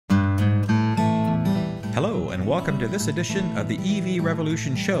Hello, and welcome to this edition of the EV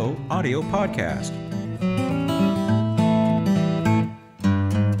Revolution Show audio podcast.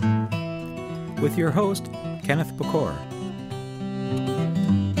 With your host, Kenneth Pecor.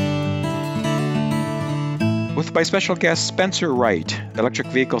 With my special guest, Spencer Wright, Electric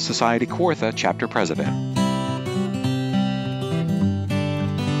Vehicle Society Kawartha Chapter President.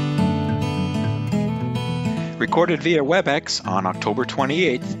 Recorded via WebEx on October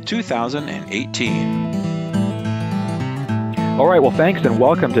 28, 2018. All right, well, thanks and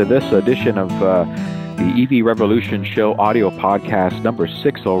welcome to this edition of the EV Revolution Show audio podcast number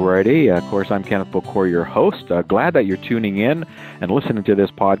 6 already. Of course, I'm Kenneth Pecor, your host. Glad that you're tuning in and listening to this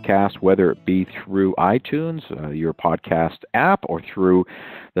podcast, whether it be through iTunes, your podcast app, or through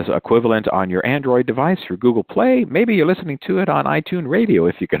the equivalent on your Android device through Google Play. Maybe you're listening to it on iTunes Radio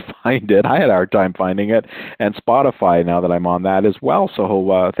if you can find it. I had a hard time finding it. And Spotify, now that I'm on that as well.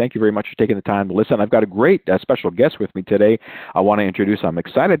 So thank you very much for taking the time to listen. I've got a great special guest with me today. I want to introduce, I'm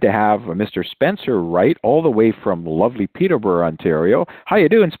excited to have Mr. Spencer Wright, all the way from lovely Peterborough, Ontario. How you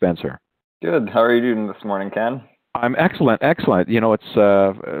doing, Spencer? Good. How are you doing this morning, Ken? I'm excellent, excellent. You know, it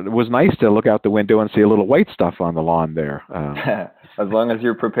was nice to look out the window and see a little white stuff on the lawn there. As long as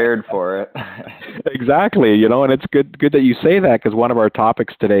you're prepared for it. Exactly. You know, and it's good that you say that, because one of our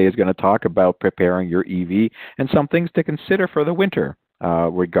topics today is going to talk about preparing your EV and some things to consider for the winter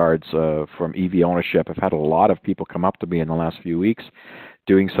regards from EV ownership. I've had a lot of people come up to me in the last few weeks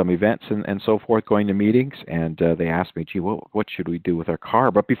doing some events and so forth, going to meetings, and they asked me, gee, what should we do with our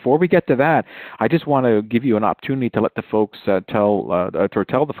car? But before we get to that, I just want to give you an opportunity to let the folks tell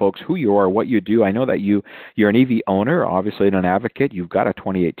the folks who you are, what you do. I know that you're an EV owner, obviously, and an advocate. You've got a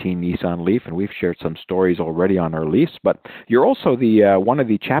 2018 Nissan Leaf, and we've shared some stories already on our Leafs, but you're also the one of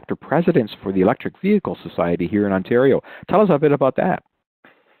the chapter presidents for the Electric Vehicle Society here in Ontario. Tell us a bit about that.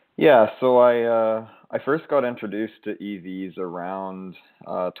 Yeah, so I first got introduced to EVs around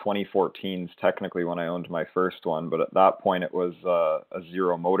 2014, technically when I owned my first one, but at that point it was a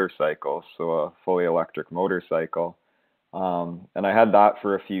zero motorcycle, so a fully electric motorcycle. And I had that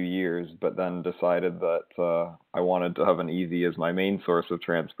for a few years, but then decided that I wanted to have an EV as my main source of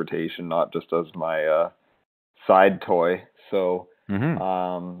transportation, not just as my side toy. So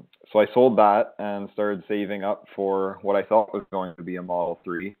so I sold that and started saving up for what I thought was going to be a Model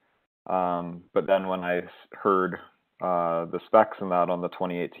 3. But then when I heard the specs and that on the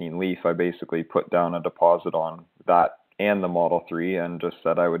 2018 Leaf, I basically put down a deposit on that and the Model 3 and just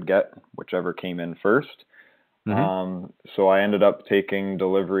said I would get whichever came in first. So I ended up taking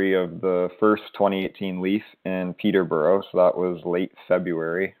delivery of the first 2018 Leaf in Peterborough. So that was late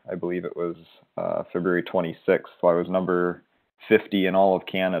February. I believe it was February 26th. So I was number 50 in all of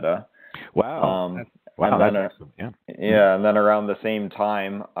Canada. Wow. Wow, that's awesome. Yeah. Yeah, and then around the same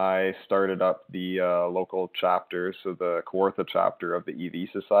time, I started up the local chapter, so the Kawartha chapter of the EV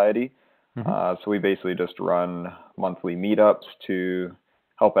Society. So we basically just run monthly meetups to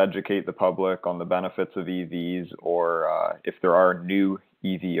help educate the public on the benefits of EVs, or if there are new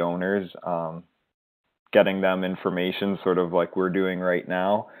EV owners, getting them information, sort of like we're doing right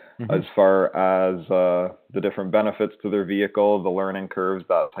now, as far as the different benefits to their vehicle, the learning curves,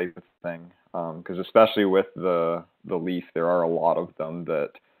 that type of thing. Because especially with the Leaf, there are a lot of them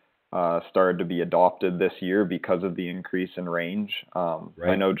that started to be adopted this year because of the increase in range. Right.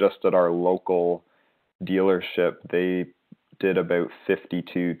 I know just at our local dealership, they did about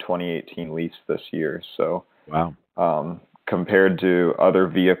 52 2018 Leafs this year. So wow. Compared to other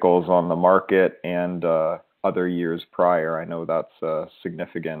vehicles on the market and other years prior, I know that's a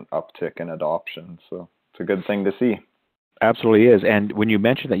significant uptick in adoption. So it's a good thing to see. Absolutely is. And when you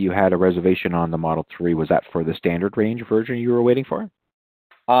mentioned that you had a reservation on the Model 3, was that for the standard range version you were waiting for?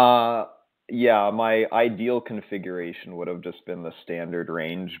 Yeah, my ideal configuration would have just been the standard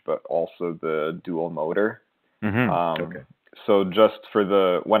range, but also the dual motor. Okay. So just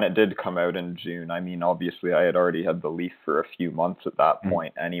for when it did come out in June, I mean, obviously I had already had the Leaf for a few months at that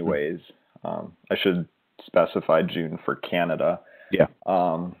point anyways. I should specify June for Canada. Yeah.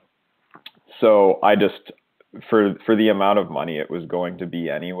 So I just, for the amount of money it was going to be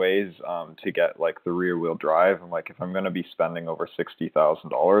anyways, to get like the rear wheel drive, I'm like, if I'm going to be spending over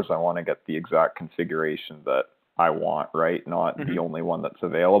 $60,000, I want to get the exact configuration that I want, right? Not the only one that's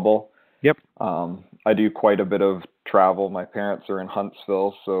available. Yep. I do quite a bit of travel. My parents are in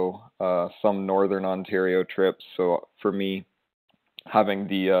Huntsville, so some northern Ontario trips. So for me, having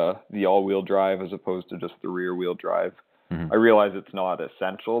the all-wheel drive as opposed to just the rear wheel drive, I realize it's not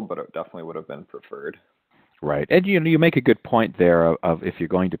essential, but it definitely would have been preferred. Right. And you make a good point there of if you're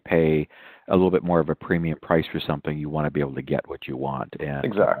going to pay a little bit more of a premium price for something, you want to be able to get what you want. And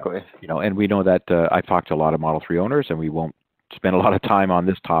Exactly. and we know that I've talked to a lot of Model 3 owners, and we won't spend a lot of time on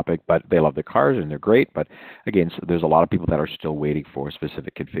this topic, but they love the cars and they're great. But again, there's a lot of people that are still waiting for a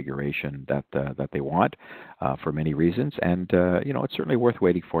specific configuration that they want for many reasons, and it's certainly worth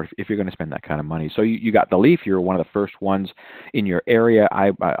waiting for if you're going to spend that kind of money. So you got the Leaf. You're one of the first ones in your area.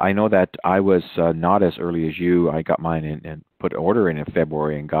 I know that I was not as early as you. I got mine and put an order in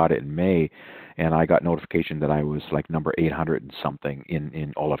February and got it in May. And I got notification that I was like number 800 and something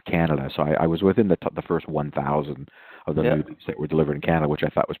in all of Canada. So I was within the first 1,000 of the new Leafs that were delivered in Canada, which I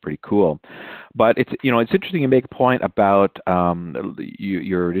thought was pretty cool. But it's interesting you make a point about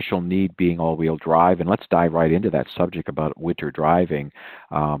your initial need being all-wheel drive, and let's dive right into that subject about winter driving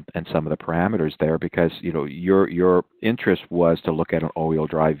and some of the parameters there, because your interest was to look at an all-wheel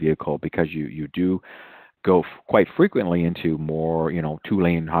drive vehicle because you do go quite frequently into more,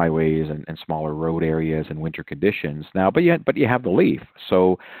 two-lane highways and smaller road areas and winter conditions now. But you have the Leaf.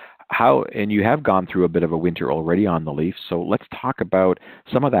 So and you have gone through a bit of a winter already on the Leaf. So let's talk about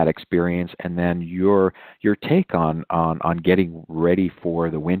some of that experience and then your take on getting ready for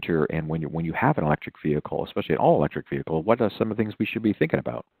the winter, and when you have an electric vehicle, especially an all-electric vehicle, what are some of the things we should be thinking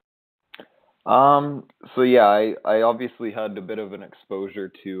about? So yeah, I obviously had a bit of an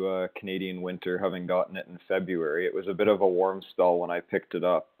exposure to Canadian winter, having gotten it in February. It was a bit of a warm spell when I picked it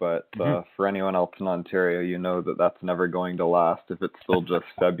up, but for anyone else in Ontario, that's never going to last if it's still just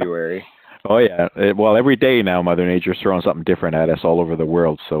February. Oh yeah, well, every day now Mother Nature's throwing something different at us all over the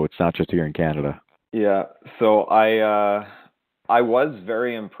world, so it's not just here in Canada. Yeah, so I was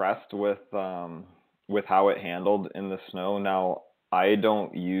very impressed with how it handled in the snow. Now, I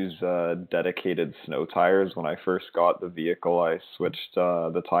don't use dedicated snow tires. When I first got the vehicle, I switched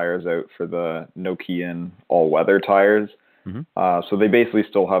the tires out for the Nokian all-weather tires. So they basically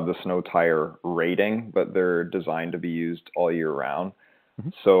still have the snow tire rating, but they're designed to be used all year round.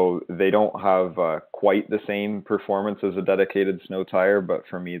 So they don't have quite the same performance as a dedicated snow tire, but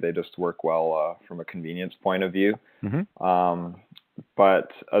for me, they just work well from a convenience point of view.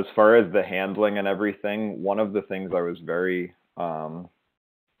 But as far as the handling and everything, one of the things I was very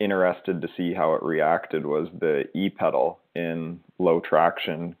interested to see how it reacted was the e-pedal in low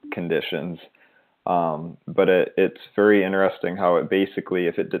traction conditions. But it's very interesting how it basically,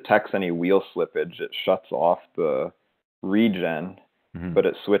 if it detects any wheel slippage, it shuts off the regen, but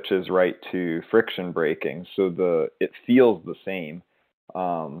it switches right to friction braking. So it feels the same,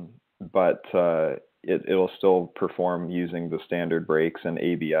 but it'll still perform using the standard brakes and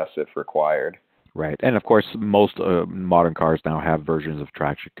ABS if required. Right. And of course, most modern cars now have versions of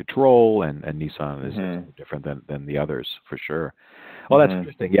traction control, and Nissan is different than the others, for sure. Well, that's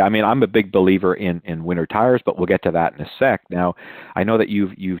interesting. Yeah, I mean, I'm a big believer in winter tires, but we'll get to that in a sec. Now, I know that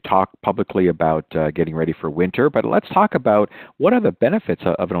you've talked publicly about getting ready for winter, but let's talk about what are the benefits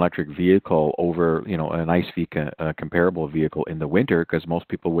of an electric vehicle over, an ICE comparable vehicle in the winter, because most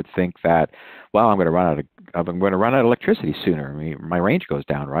people would think that, well, I'm going to run out of electricity sooner. I mean, my range goes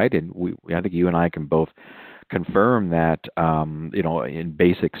down, right? And I think you and I can both confirm that, in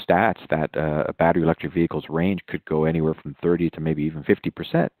basic stats, that a battery electric vehicle's range could go anywhere from 30 to maybe even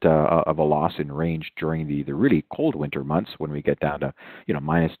 50% of a loss in range during the really cold winter months, when we get down to,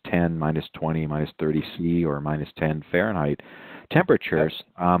 minus 10, minus 20, minus 30 C or minus 10 Fahrenheit temperatures.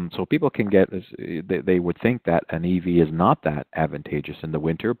 So people can they would think that an EV is not that advantageous in the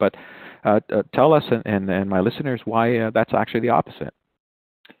winter, but tell us and my listeners why that's actually the opposite.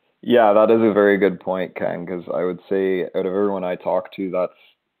 Yeah, that is a very good point, Ken, because I would say out of everyone I talk to, that's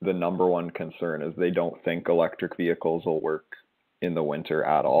the number one concern, is they don't think electric vehicles will work in the winter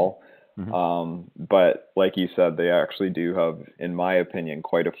at all. But like you said, they actually do have, in my opinion,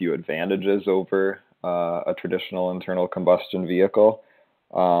 quite a few advantages over a traditional internal combustion vehicle.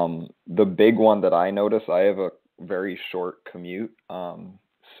 The big one that I notice, I have a very short commute.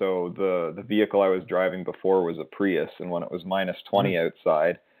 So the vehicle I was driving before was a Prius, and when it was minus 20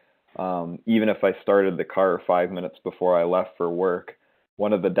 outside, even if I started the car 5 minutes before I left for work,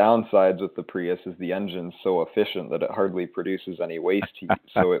 one of the downsides with the Prius is the engine's so efficient that it hardly produces any waste heat.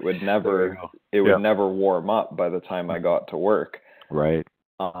 So it would never never warm up by the time I got to work. Right.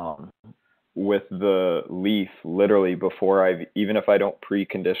 With the Leaf, literally even if I don't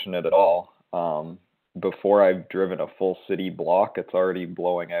precondition it at all, before I've driven a full city block, it's already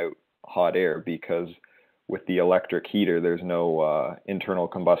blowing out hot air, because with the electric heater, there's no internal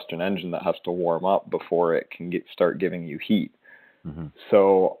combustion engine that has to warm up before it can start giving you heat.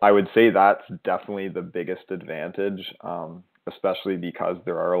 So I would say that's definitely the biggest advantage. especially because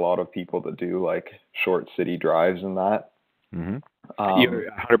there are a lot of people that do like short city drives and that. Mm-hmm. You're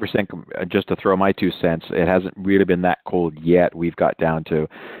 100%. Just to throw my 2 cents, it hasn't really been that cold yet. We've got down to,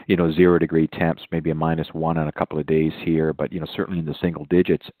 0-degree temps, maybe a -1 on a couple of days here, but certainly in the single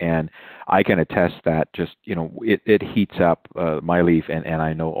digits. And I can attest that just it heats up my Leaf, and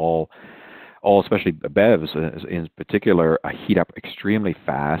I know all especially BEVs in particular, heat up extremely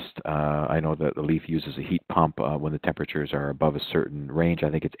fast. I know that the Leaf uses a heat pump when the temperatures are above a certain range.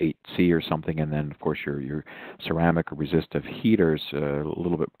 I think it's 8C or something, and then of course your ceramic or resistive heaters a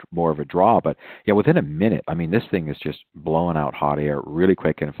little bit more of a draw. But yeah, within a minute, I mean, this thing is just blowing out hot air really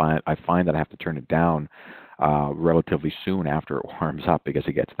quick, and I find that I have to turn it down relatively soon after it warms up because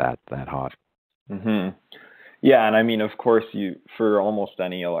it gets that hot. Mm-hmm. Yeah, and I mean, of course, for almost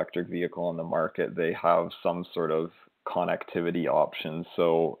any electric vehicle on the market, they have some sort of connectivity option.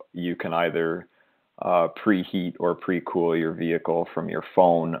 So you can either preheat or pre-cool your vehicle from your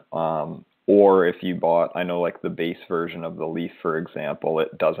phone, or if you bought, I know like the base version of the Leaf, for example,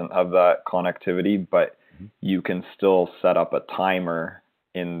 it doesn't have that connectivity, but you can still set up a timer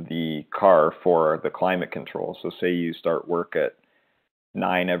in the car for the climate control. So say you start work at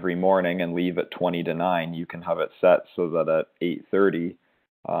 9 every morning and leave at 20 to 9, you can have it set so that at 8:30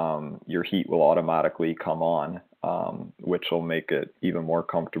 your heat will automatically come on, which will make it even more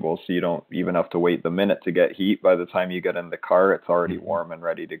comfortable, so you don't even have to wait the minute to get heat. By the time you get in the car, it's already warm and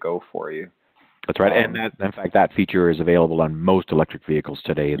ready to go for you. That's right, and in fact, that feature is available on most electric vehicles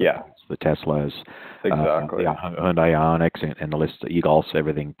today. Yeah, the Teslas, exactly. The Hyundai Ioniqs, and the list, the e-Golfs,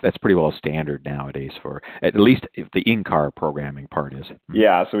 everything. That's pretty well standard nowadays for at least if the in-car programming part is.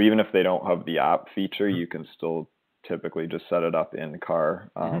 Yeah, so even if they don't have the app feature, you can still typically just set it up in car.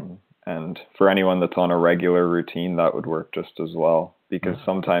 And for anyone that's on a regular routine, that would work just as well. Because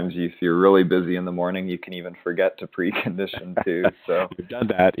sometimes if you're really busy in the morning, you can even forget to precondition too. So we've done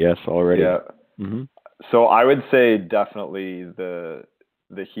that, yes, already. Yeah. So I would say definitely the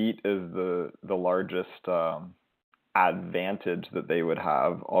heat is the largest advantage that they would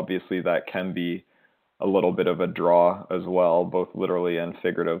have. Obviously, that can be a little bit of a draw as well, both literally and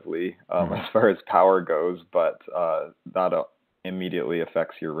figuratively, as far as power goes. But that immediately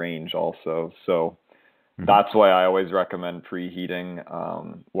affects your range also. So that's why I always recommend preheating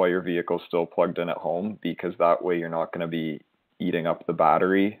while your vehicle's still plugged in at home, because that way you're not going to be eating up the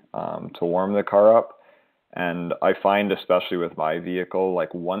battery to warm the car up. And I find, especially with my vehicle,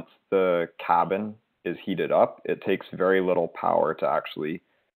 like once the cabin is heated up, it takes very little power to actually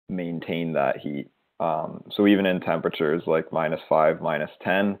maintain that heat. So even in temperatures like -5,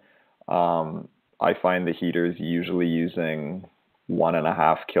 -10, I find the heater's usually using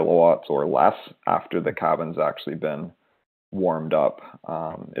 1.5 kilowatts or less after the cabin's actually been warmed up.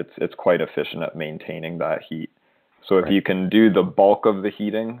 It's quite efficient at maintaining that heat. So if you can do the bulk of the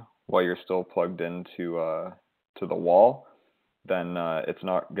heating while you're still plugged into to the wall, then it's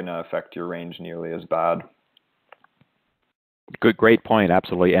not going to affect your range nearly as bad. Great point,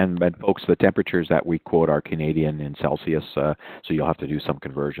 absolutely. And folks, the temperatures that we quote are Canadian in Celsius, so you'll have to do some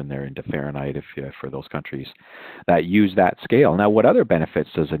conversion there into Fahrenheit for those countries that use that scale. Now, what other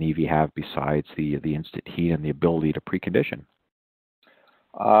benefits does an EV have besides the instant heat and the ability to precondition?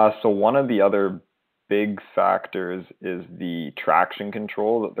 So one of the other big factors is the traction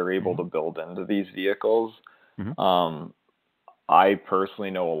control that they're able to build into these vehicles. I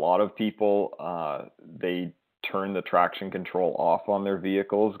personally know a lot of people, they turn the traction control off on their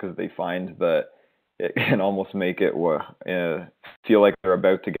vehicles because they find that it can almost make it feel like they're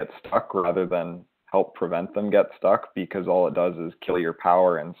about to get stuck rather than help prevent them get stuck, because all it does is kill your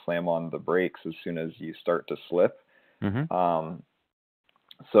power and slam on the brakes as soon as you start to slip.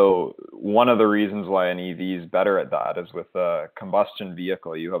 So one of the reasons why an EV is better at that is with a combustion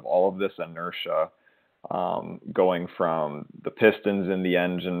vehicle, you have all of this inertia going from the pistons in the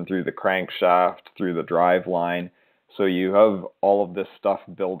engine through the crankshaft, through the drive line. So you have all of this stuff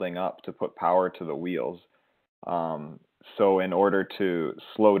building up to put power to the wheels. So in order to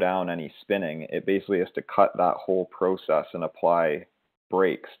slow down any spinning, it basically has to cut that whole process and apply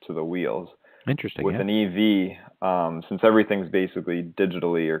brakes to the wheels. Interesting. With an EV, since everything's basically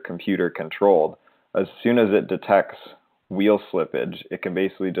digitally or computer controlled, as soon as it detects wheel slippage, it can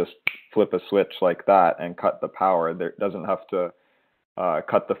basically just flip a switch like that and cut the power. There doesn't have to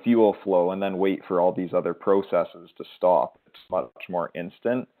cut the fuel flow and then wait for all these other processes to stop. It's much more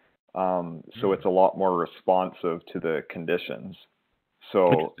instant. So it's a lot more responsive to the conditions.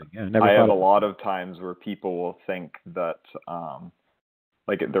 So I have a lot of times where people will think that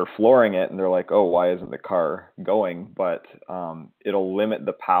like they're flooring it and they're like, oh, why isn't the car going? But it'll limit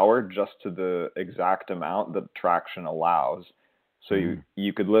the power just to the exact amount that traction allows. So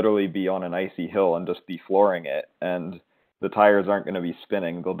you could literally be on an icy hill and just be flooring it, and the tires aren't going to be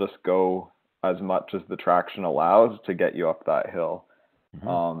spinning. They'll just go as much as the traction allows to get you up that hill.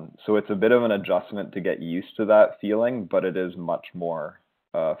 So it's a bit of an adjustment to get used to that feeling, but it is much more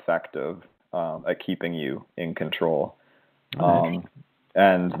effective at keeping you in control.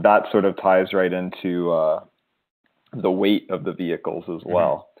 And that sort of ties right into the weight of the vehicles as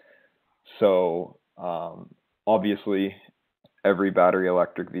well. So obviously, every battery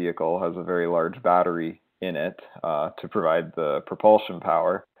electric vehicle has a very large battery in it to provide the propulsion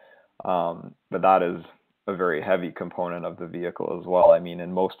power. But that is a very heavy component of the vehicle as well. I mean,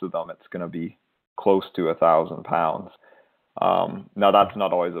 in most of them, it's going to be close to 1,000 pounds. Now, that's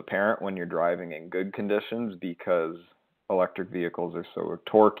not always apparent when you're driving in good conditions, because electric vehicles are so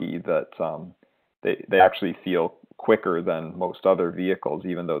torquey that they actually feel quicker than most other vehicles,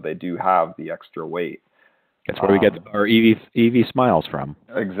 even though they do have the extra weight. That's where we get our EV smiles from.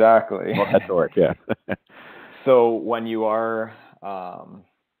 Exactly. Well, that torque, yeah. So when you are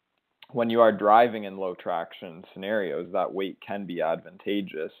driving in low traction scenarios, that weight can be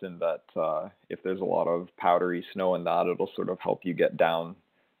advantageous in that if there's a lot of powdery snow in that, it'll sort of help you get down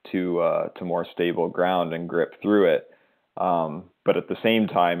to more stable ground and grip through it. But at the same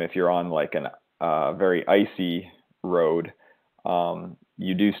time, if you're on like a very icy road,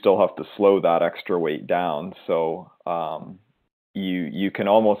 you do still have to slow that extra weight down. So you can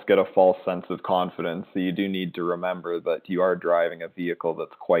almost get a false sense of confidence. So you do need to remember that you are driving a vehicle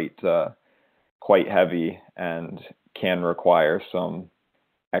that's quite heavy and can require some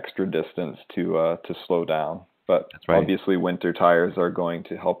extra distance to slow down. But obviously, winter tires are going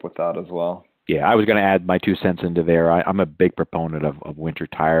to help with that as well. Yeah, I was going to add my 2 cents into there. I'm a big proponent of winter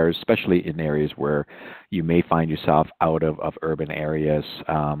tires, especially in areas where you may find yourself out of urban areas,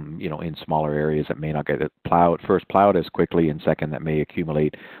 in smaller areas that may not get it plowed as quickly, and second, that may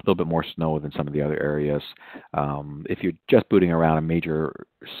accumulate a little bit more snow than some of the other areas. If you're just booting around a major,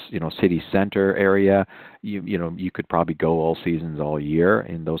 city center area, you could probably go all seasons, all year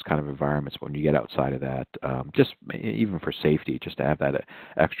in those kind of environments. When you get outside of that, just even for safety, just to have that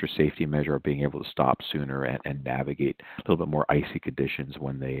extra safety measure of being able to stop sooner and navigate a little bit more icy conditions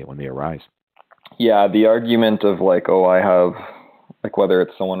when they arise. Yeah, the argument of like, oh, I have, like, whether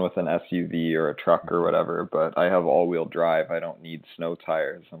it's someone with an SUV or a truck or whatever, but I have all-wheel drive, I don't need snow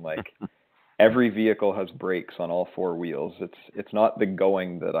tires. I'm like, every vehicle has brakes on all four wheels. It's not the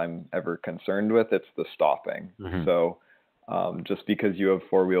going that I'm ever concerned with, it's the stopping. So just because you have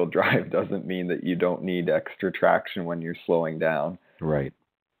four-wheel drive doesn't mean that you don't need extra traction when you're slowing down. Right.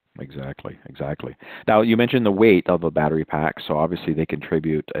 Exactly. Now, you mentioned the weight of a battery pack, so obviously they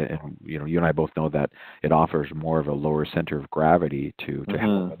contribute, and you and I both know that it offers more of a lower center of gravity to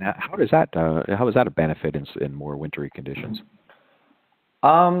help. How is that a benefit in more wintry conditions?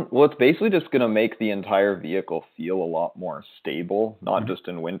 Well, it's basically just going to make the entire vehicle feel a lot more stable, not just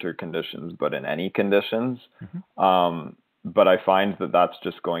in winter conditions, but in any conditions. But I find that that's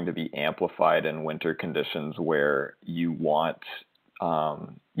just going to be amplified in winter conditions where you want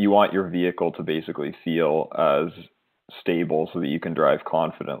your vehicle to basically feel as stable so that you can drive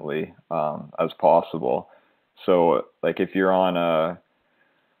confidently as possible. So like if you're on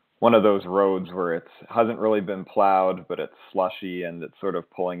one of those roads where it hasn't really been plowed, but it's slushy and it's sort of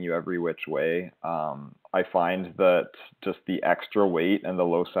pulling you every which way, I find that just the extra weight and the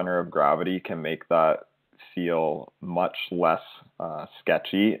low center of gravity can make that feel much less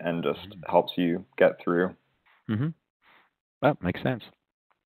sketchy and just helps you get through. That makes sense.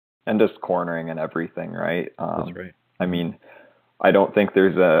 And just cornering and everything, right? That's right. I mean, I don't think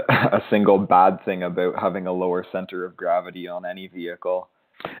there's a single bad thing about having a lower center of gravity on any vehicle.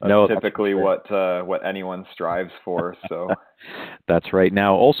 That's typically what anyone strives for. So that's right.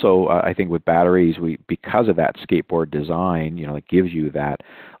 Now, also, I think with batteries, because of that skateboard design, it gives you that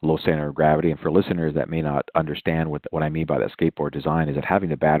low center of gravity. And for listeners that may not understand what I mean by that skateboard design, is that having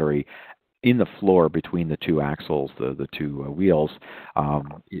the battery in the floor between the two axles, the two wheels,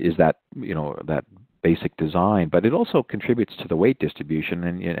 is that that basic design, but it also contributes to the weight distribution.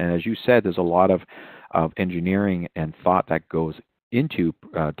 And as you said, there's a lot of engineering and thought that goes into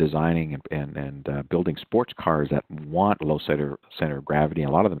designing and building sports cars that want low center of gravity. And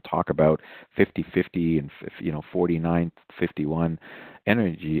a lot of them talk about 50-50 and 49-51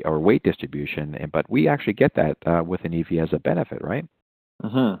 energy or weight distribution. But we actually get that with an EV as a benefit, right?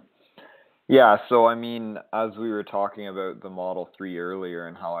 Yeah, so I mean, as we were talking about the Model 3 earlier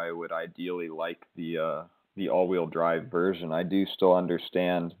and how I would ideally like the the all-wheel drive version, I do still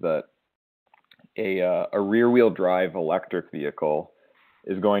understand that a rear-wheel drive electric vehicle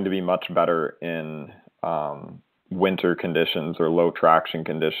is going to be much better in winter conditions or low traction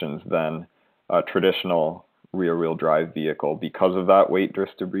conditions than a traditional rear-wheel drive vehicle because of that weight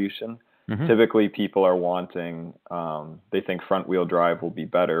distribution. Typically, people are wanting, they think front-wheel drive will be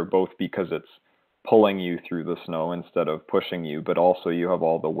better, both because it's pulling you through the snow instead of pushing you, but also you have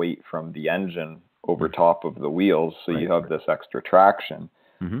all the weight from the engine over top of the wheels, so you have this extra traction.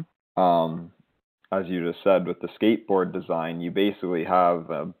 As you just said, with the skateboard design, you basically have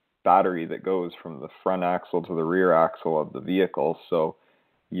a battery that goes from the front axle to the rear axle of the vehicle, so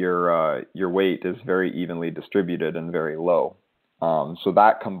your weight is very evenly distributed and very low. So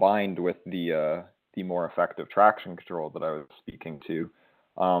that combined with the more effective traction control that I was speaking to,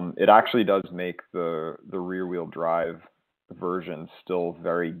 it actually does make the rear-wheel drive version still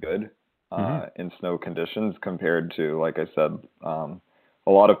very good in snow conditions compared to, like I said,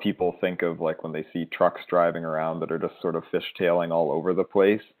 a lot of people think of like when they see trucks driving around that are just sort of fishtailing all over the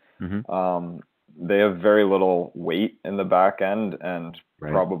place. They have very little weight in the back end and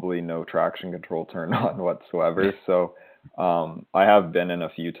probably no traction control turned on whatsoever. So I have been in a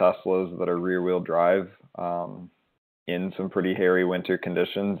few Teslas that are rear-wheel drive in some pretty hairy winter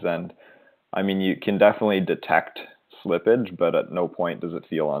conditions, and I mean, you can definitely detect slippage, but at no point does it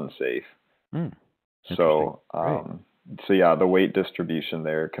feel unsafe. So yeah, the weight distribution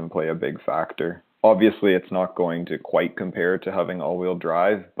there can play a big factor. Obviously, it's not going to quite compare to having all-wheel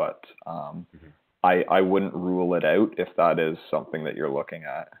drive, but I wouldn't rule it out if that is something that you're looking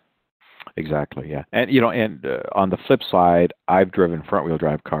at. Exactly, yeah. And, you know, and on the flip side, I've driven front-wheel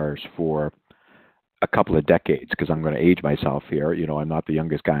drive cars for a couple of decades because I'm going to age myself here. You know, I'm not the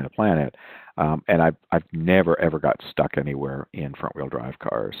youngest guy on the planet. And I've never, ever got stuck anywhere in front-wheel drive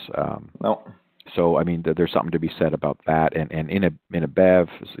cars. No. So, I mean, there's something to be said about that. And in a BEV,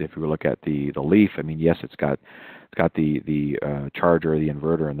 if you look at the Leaf, I mean, yes, it's got the charger, the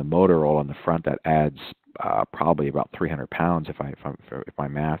inverter, and the motor all on the front. That adds probably about 300 pounds, if my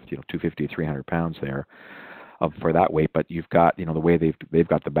math, you know, 250 to 300 pounds there for that weight. But you've got, you know, the way they've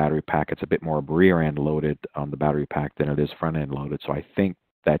got the battery pack, it's a bit more rear end loaded on the battery pack than it is front end loaded. So I think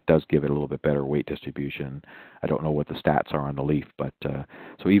that does give it a little bit better weight distribution. I don't know what the stats are on the Leaf, but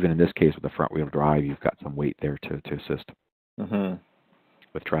so even in this case with the front wheel drive, you've got some weight there to assist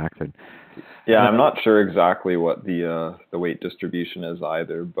with traction. Yeah, I'm not sure exactly what the weight distribution is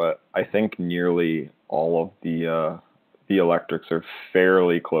either, but I think nearly all of the electrics are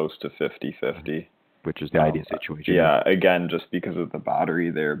fairly close to 50-50. Which is the ideal situation. Yeah, again, just because of the battery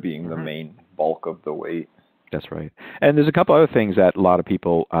there being the main bulk of the weight. That's right. And there's a couple other things that a lot of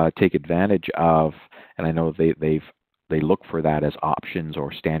people take advantage of, and I know they look for that as options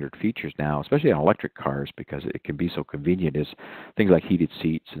or standard features now, especially on electric cars, because it can be so convenient, is things like heated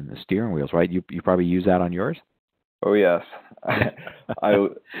seats and the steering wheels, right? You probably use that on yours? Oh, yes.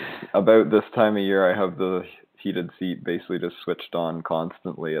 About this time of year, I have the heated seat basically just switched on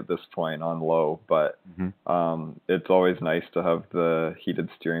constantly at this point on low, but it's always nice to have the heated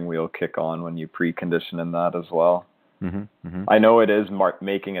steering wheel kick on when you precondition in that as well. I know it is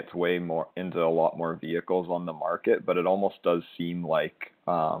making its way more into a lot more vehicles on the market, but it almost does seem like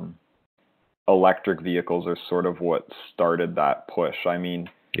electric vehicles are sort of what started that push. I mean,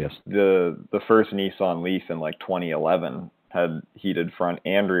 yes, the first Nissan Leaf in like 2011 had heated front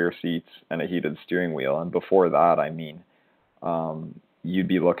and rear seats and a heated steering wheel. And before that, I mean, you'd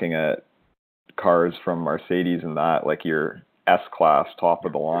be looking at cars from Mercedes and that, like your S-Class top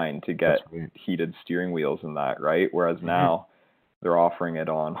of the line to get heated steering wheels and that, right? Whereas now they're offering it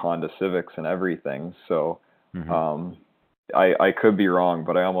on Honda Civics and everything. So I could be wrong,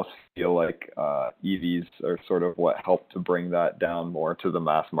 but I almost feel like EVs are sort of what helped to bring that down more to the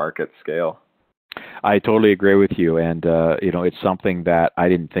mass market scale. I totally agree with you, and you know, it's something that I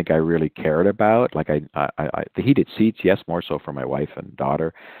didn't think I really cared about. Like the heated seats, yes, more so for my wife and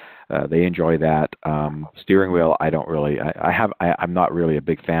daughter. They enjoy that. Steering wheel, I don't really. I'm not really a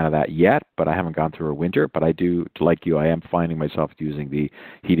big fan of that yet, but I haven't gone through a winter. But I do, like you, I am finding myself using the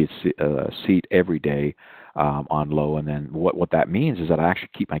heated seat every day on low. And then what that means is that I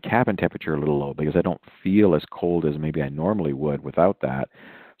actually keep my cabin temperature a little low because I don't feel as cold as maybe I normally would without that.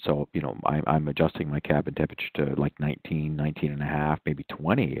 So, you know, I'm adjusting my cabin temperature to like 19 and a half, maybe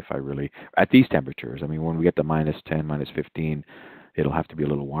 20 if I really, at these temperatures. I mean, when we get to -10, -15, it'll have to be a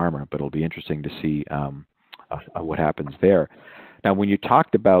little warmer, but it'll be interesting to see what happens there. Now, when you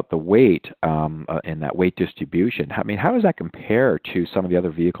talked about the weight and that weight distribution, I mean, how does that compare to some of the other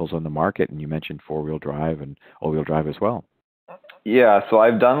vehicles on the market? And you mentioned four-wheel drive and all-wheel drive as well. Yeah, so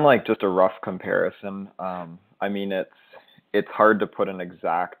I've done like just a rough comparison. I mean, it's hard to put an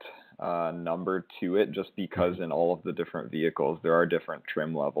exact number to it just because in all of the different vehicles there are different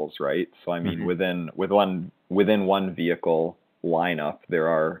trim levels, right? So I mean, within one vehicle lineup there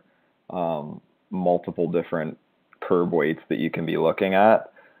are multiple different curb weights that you can be looking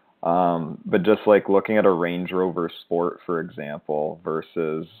at. But just like looking at a Range Rover Sport, for example,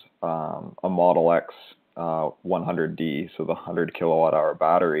 versus a Model X 100D, so the 100 kilowatt hour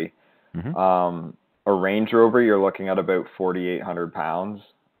battery. A Range Rover, you're looking at about 4,800 pounds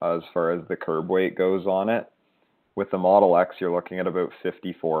as far as the curb weight goes on it. With the Model X, you're looking at about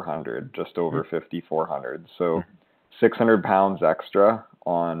 5,400, just over 5,400. So 600 pounds extra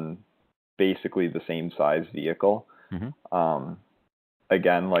on basically the same size vehicle.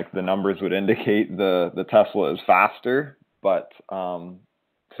 Again, like the numbers would indicate the Tesla is faster, but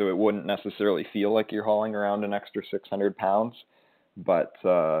so it wouldn't necessarily feel like you're hauling around an extra 600 pounds. But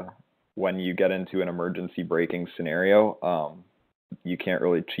when you get into an emergency braking scenario, you can't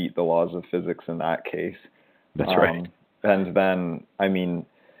really cheat the laws of physics in that case. That's right. And then, I mean,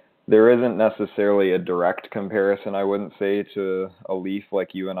 there isn't necessarily a direct comparison, I wouldn't say, to a Leaf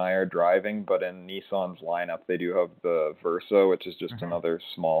like you and I are driving, but in Nissan's lineup, they do have the Versa, which is just another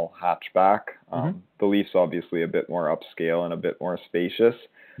small hatchback. The Leaf's obviously a bit more upscale and a bit more spacious.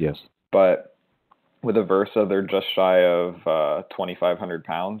 Yes. But with a Versa, they're just shy of 2,500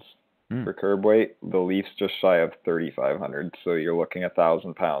 pounds for curb weight. The Leaf's just shy of 3,500, so you're looking at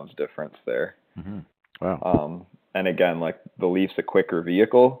 1,000 pounds difference there. Wow. And again, like the Leaf's a quicker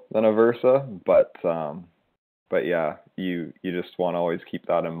vehicle than a Versa, but yeah, you just want to always keep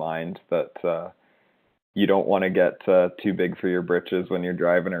that in mind, that you don't want to get too big for your britches when you're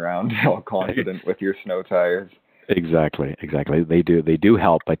driving around all confident with your snow tires. Exactly. They do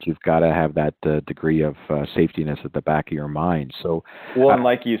help, but you've got to have that degree of safetiness at the back of your mind. So, well, and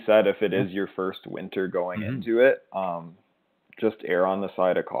like you said, if it is your first winter going into it, just err on the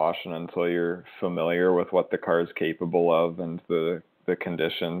side of caution until you're familiar with what the car is capable of and the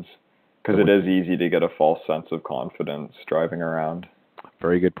conditions, because it is easy to get a false sense of confidence driving around.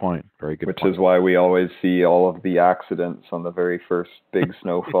 Very good point. Which is why we always see all of the accidents on the very first big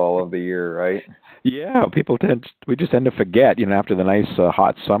snowfall of the year, right? Yeah, we just tend to forget, after the nice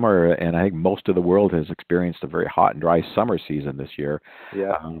hot summer, and I think most of the world has experienced a very hot and dry summer season this year.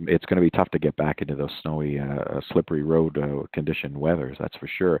 Yeah. It's going to be tough to get back into those snowy, slippery road condition weathers, that's for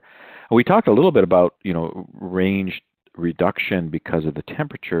sure. We talked a little bit about, range reduction because of the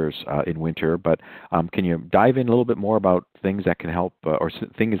temperatures in winter, but can you dive in a little bit more about things that can help or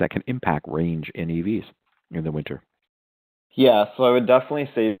things that can impact range in EVs in the winter? Yeah, so I would definitely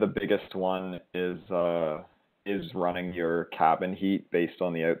say the biggest one is running your cabin heat based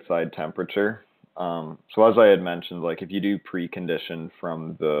on the outside temperature. So as I had mentioned, like if you do precondition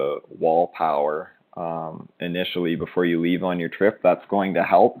from the wall power initially before you leave on your trip, that's going to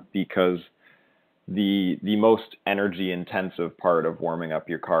help, because the most energy intensive part of warming up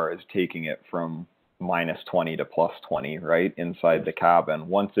your car is taking it from -20 to +20, right, inside the cabin.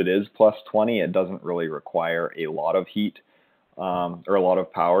 Once it is +20, it doesn't really require a lot of heat or a lot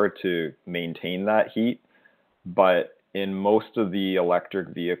of power to maintain that heat. But in most of the electric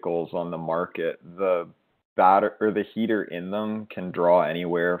vehicles on the market, the heater in them can draw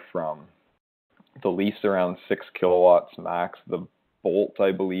anywhere from, the Leafs around 6 kilowatts max. The Bolt,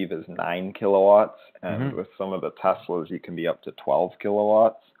 I believe, is 9 kilowatts, and with some of the Teslas, you can be up to 12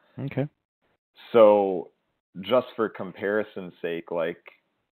 kilowatts. Okay. So just for comparison's sake, like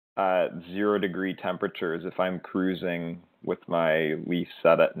at 0 degree temperatures, if I'm cruising with my Leaf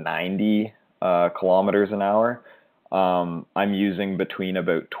set at 90 kilometers an hour, I'm using between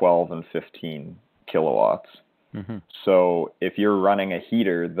about 12 and 15 kilowatts. So if you're running a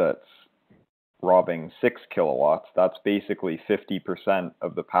heater that's robbing 6 kilowatts, that's basically 50%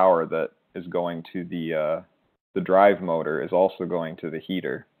 of the power that is going to the drive motor is also going to the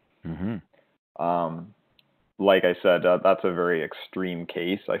heater. Like I said, that's a very extreme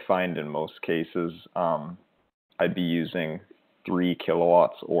case. I find in most cases I'd be using 3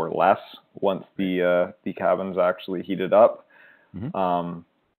 kilowatts or less once the cabin's actually heated up.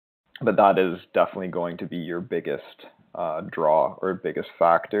 But that is definitely going to be your biggest draw or biggest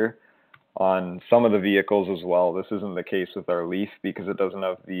factor. On some of the vehicles as well, this isn't the case with our Leaf because it doesn't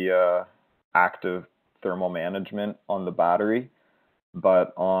have the active thermal management on the battery.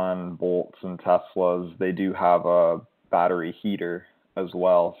 But on Bolts and Teslas, they do have a battery heater as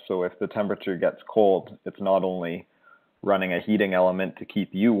well. So if the temperature gets cold, it's not only running a heating element to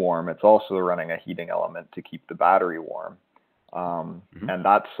keep you warm, it's also running a heating element to keep the battery warm. And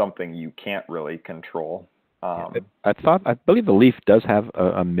that's something you can't really control. Yeah, I believe the Leaf does have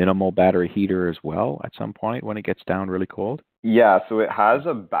a minimal battery heater as well at some point when it gets down really cold. Yeah, so it has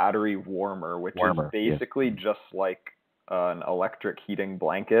a battery warmer, which is Yes. basically just like an electric heating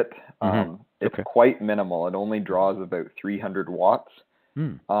blanket. It's Okay. quite minimal. It only draws about 300 watts.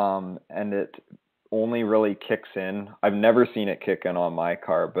 Hmm. And it only really kicks in. I've never seen it kick in on my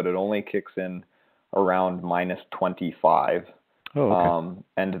car, but it only kicks in around minus 25. Oh, okay.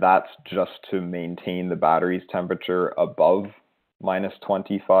 And that's just to maintain the battery's temperature above minus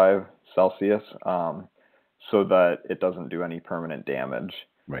 25 Celsius, so that it doesn't do any permanent damage.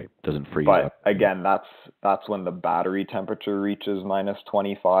 Right. Doesn't freeze up. But again, that's when the battery temperature reaches minus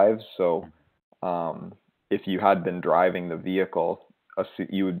 25. So if you had been driving the vehicle,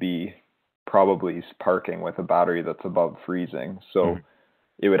 you would be probably parking with a battery that's above freezing. So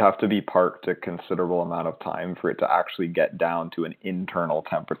it would have to be parked a considerable amount of time for it to actually get down to an internal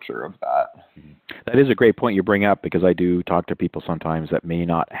temperature of that. That is a great point you bring up, because I do talk to people sometimes that may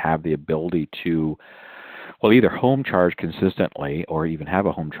not have the ability to, well, either home charge consistently or even have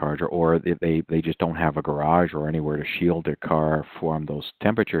a home charger, or they just don't have a garage or anywhere to shield their car from those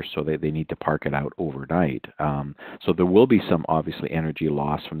temperatures, so they need to park it out overnight. So there will be some, obviously, energy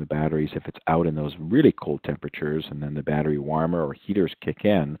loss from the batteries if it's out in those really cold temperatures, and then the battery warmer or heaters kick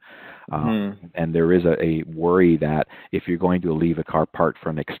in. And there is a worry that if you're going to leave a car parked for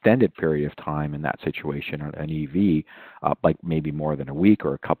an extended period of time in that situation, an EV, like maybe more than a week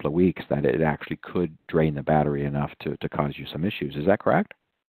or a couple of weeks, that it actually could drain the battery enough to cause you some issues. Is that correct?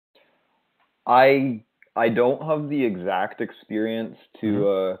 I don't have the exact experience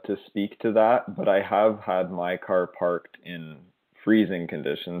to speak to that, but I have had my car parked in freezing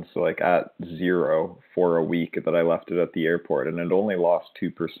conditions, so like at 0 for a week that I left it at the airport, and it only lost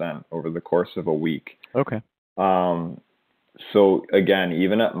 2% over the course of a week. Okay. So again,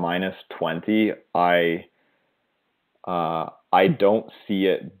 even at minus 20, I don't see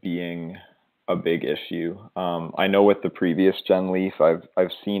it being a big issue. I know with the previous gen Leaf,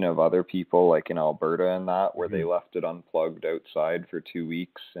 I've seen of other people like in Alberta and that, where they left it unplugged outside for 2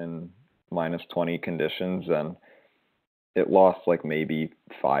 weeks in minus 20 conditions, and it lost like maybe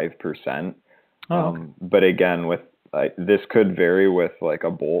 5%. But again, with this could vary with like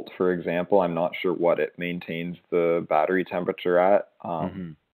a Bolt, for example. I'm not sure what it maintains the battery temperature at.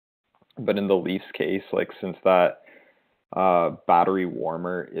 But in the Leafs case, like since that battery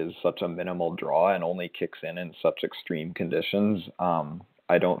warmer is such a minimal draw and only kicks in such extreme conditions,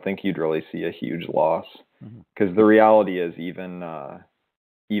 I don't think you'd really see a huge loss. Because the reality is, even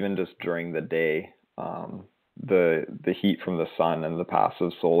just during the day, the heat from the sun and the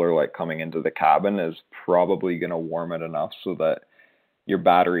passive solar light coming into the cabin is probably going to warm it enough so that your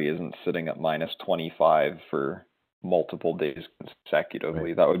battery isn't sitting at minus 25 for multiple days consecutively.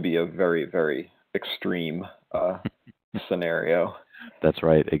 Right. That would be a very, very extreme scenario. That's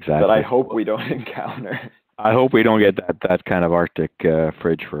right, exactly. That I hope we don't encounter. I hope we don't get that kind of Arctic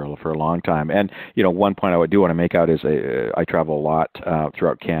fridge for a long time. And one point I do want to make out is I travel a lot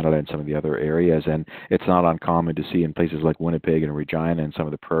throughout Canada and some of the other areas, and it's not uncommon to see in places like Winnipeg and Regina and some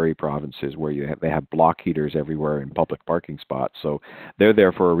of the prairie provinces where they have block heaters everywhere in public parking spots. So they're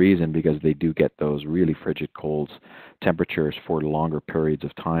there for a reason, because they do get those really frigid cold temperatures for longer periods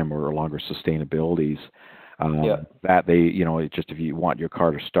of time or longer sustainabilities. That it's just, if you want your car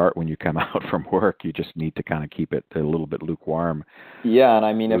to start when you come out from work, you just need to kind of keep it a little bit lukewarm. Yeah, and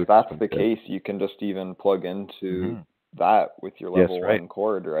I mean, if that's the case, you can just even plug into that with your level 1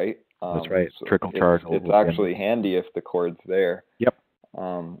 cord, right? That's right. So Trickle charge. It's actually handy if the cord's there. Yep.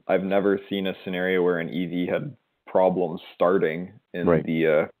 I've never seen a scenario where an EV had problems starting in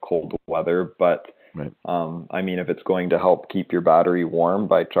the cold weather, but I mean, if it's going to help keep your battery warm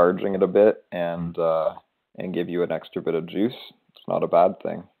by charging it a bit and give you an extra bit of juice, it's not a bad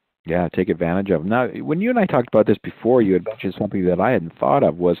thing. Yeah, take advantage of. Now, when you and I talked about this before, you had mentioned something that I hadn't thought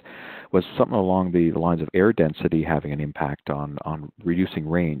of, was something along the lines of air density having an impact on reducing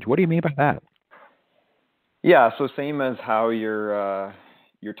range. What do you mean by that? Yeah, so same as how your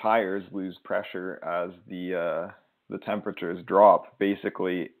tires lose pressure as the temperatures drop.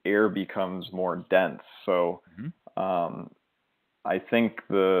 Basically, air becomes more dense. So I think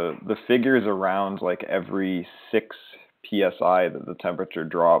the figures around like every 6 psi that the temperature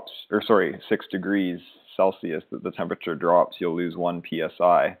drops, 6 degrees Celsius that the temperature drops, you'll lose 1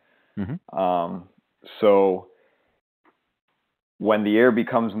 psi. So when the air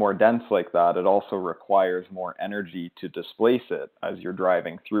becomes more dense like that, it also requires more energy to displace it as you're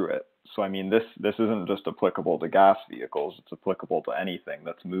driving through it. So I mean, this isn't just applicable to gas vehicles; it's applicable to anything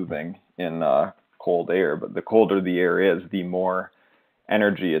that's moving in cold air. But the colder the air is, the more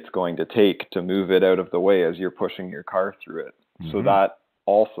energy it's going to take to move it out of the way as you're pushing your car through it. Mm-hmm. So that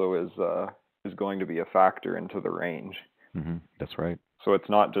also is going to be a factor into the range. Mm-hmm. That's right. So it's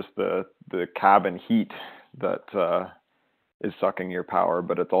not just the cabin heat that is sucking your power,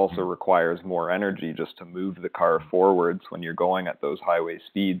 but it also requires more energy just to move the car forwards when you're going at those highway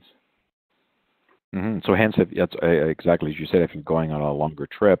speeds. Mm-hmm. So hence, that's exactly as you said, if you're going on a longer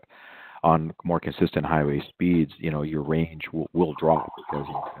trip on more consistent highway speeds, your range will drop because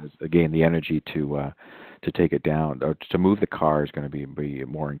again, the energy to take it down or to move the car is going to be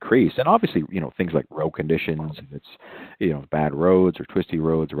more increased. And obviously, things like road conditions, if it's bad roads or twisty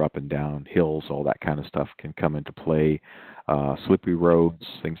roads or up and down hills, all that kind of stuff can come into play. Slippery roads,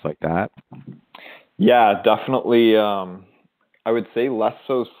 things like that. Yeah, definitely. I would say less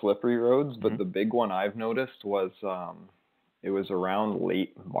so slippery roads, but the big one I've noticed was it was around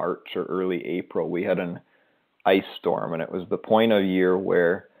late March or early April. We had an ice storm, and it was the point of year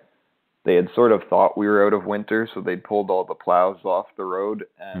where they had sort of thought we were out of winter, so they'd pulled all the plows off the road,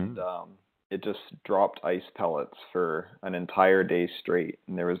 and it just dropped ice pellets for an entire day straight.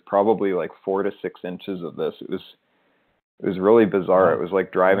 And there was probably like 4 to 6 inches of this. It was really bizarre. Wow. It was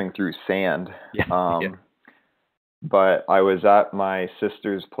like driving through sand. Yeah. But I was at my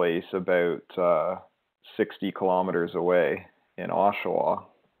sister's place about 60 kilometers away in Oshawa,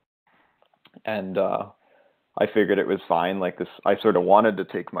 and I figured it was fine. Like this, I sort of wanted to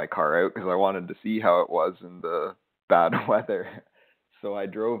take my car out because I wanted to see how it was in the bad weather. So I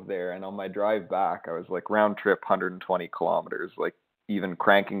drove there, and on my drive back, I was like round trip 120 kilometers, like even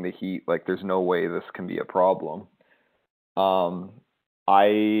cranking the heat, like there's no way this can be a problem.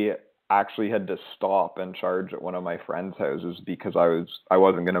 I actually had to stop and charge at one of my friends' houses because I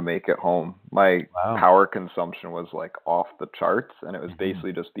wasn't going to make it home. My power consumption was like off the charts, and it was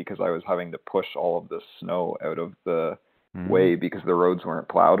basically just because I was having to push all of this snow out of the way because the roads weren't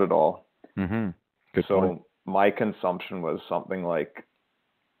plowed at all. Good point. My consumption was something like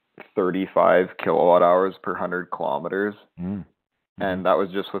 35 kilowatt hours per 100 kilometers. And that was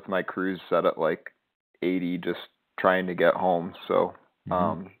just with my cruise set at like 80, just trying to get home. So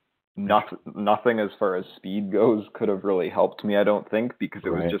nothing as far as speed goes could have really helped me, I don't think, because it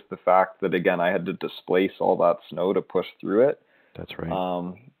was just the fact that, again, I had to displace all that snow to push through it. That's right.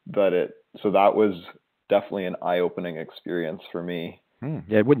 So that was definitely an eye-opening experience for me.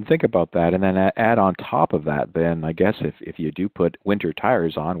 Yeah, I wouldn't think about that. And then add on top of that, then I guess if you do put winter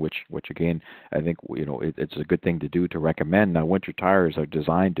tires on, which again, I think it's a good thing to do to recommend. Now, winter tires are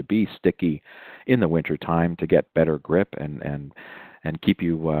designed to be sticky in the winter time to get better grip and keep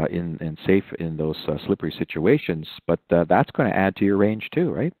you in safe in those slippery situations. But that's going to add to your range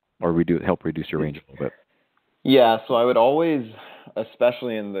too, right? Or help reduce your range a little bit. Yeah, so I would always,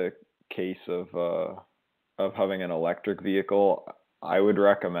 especially in the case of having an electric vehicle, I would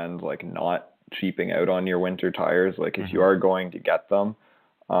recommend like not cheaping out on your winter tires. Like if you are going to get them,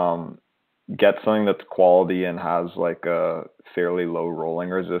 get something that's quality and has like a fairly low rolling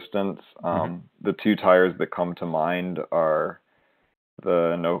resistance. The two tires that come to mind are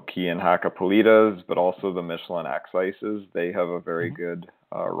the Nokian Hakkapeliittas, but also the Michelin X-Ices. They have a very good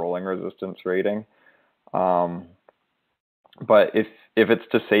rolling resistance rating. But if it's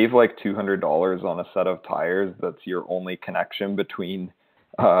to save like $200 on a set of tires, that's your only connection between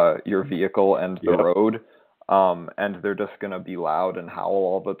your vehicle and the road, and they're just going to be loud and howl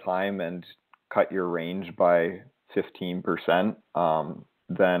all the time and cut your range by 15%,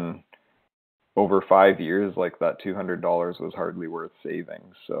 then over 5 years, like that $200 was hardly worth saving.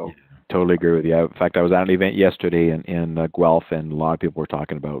 So totally agree with you. In fact, I was at an event yesterday in Guelph, and a lot of people were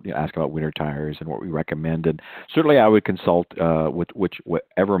talking about, asking about winter tires and what we recommend. And certainly, I would consult with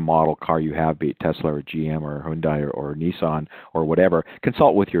whatever model car you have, be it Tesla or GM or Hyundai or Nissan or whatever.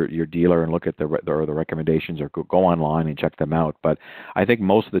 Consult with your dealer and look at the recommendations, or go online and check them out. But I think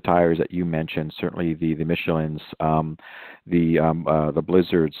most of the tires that you mentioned, certainly the Michelins, the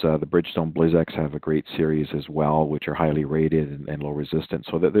Blizzards, the Bridgestone BlizzX have a great series as well, which are highly rated and low resistance.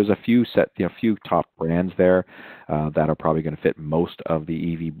 So there's a few top brands there that are probably going to fit most of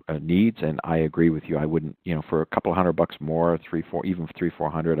the EV needs. And I agree with you. I wouldn't, for a couple of $100 more, even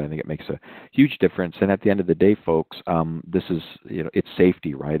 $300-400, I think it makes a huge difference. And at the end of the day, folks, this is, it's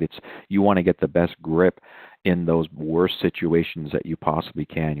safety, right? You want to get the best grip in those worst situations that you possibly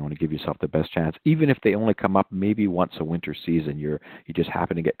can. You want to give yourself the best chance, even if they only come up maybe once a winter season. You just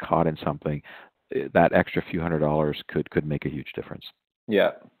happen to get caught in something. That extra few $100 could make a huge difference.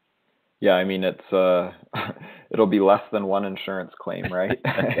 Yeah. Yeah, I mean it's it'll be less than one insurance claim, right?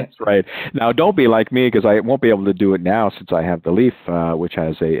 That's right. Now, don't be like me because I won't be able to do it now since I have the Leaf, which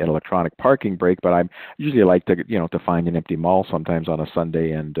has an electronic parking brake. But I usually like to, to find an empty mall sometimes on a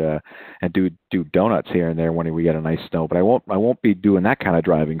Sunday and do donuts here and there when we get a nice snow. But I won't be doing that kind of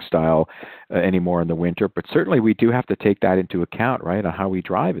driving style anymore in the winter. But certainly we do have to take that into account, right, on how we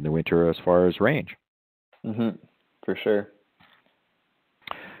drive in the winter as far as range. For sure.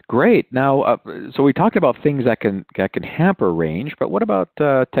 Great. Now, so we talked about things that can hamper range, but what about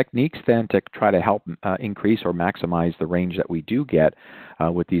techniques then to try to help increase or maximize the range that we do get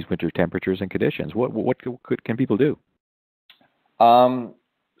with these winter temperatures and conditions? What can people do? So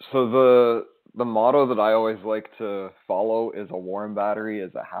the motto that I always like to follow is a warm battery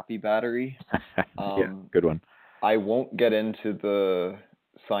is a happy battery. Yeah, good one. I won't get into the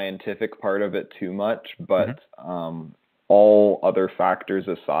scientific part of it too much, but all other factors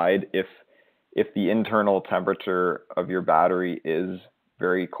aside, if the internal temperature of your battery is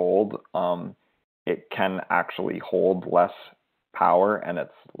very cold, it can actually hold less power and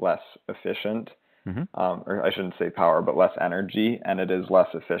it's less efficient. Or I shouldn't say power, but less energy, and it is less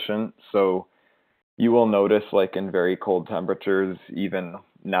efficient. So you will notice, like in very cold temperatures, even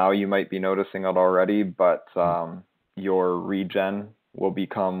now you might be noticing it already, but your regen will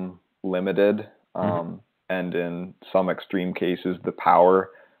become limited. And in some extreme cases, the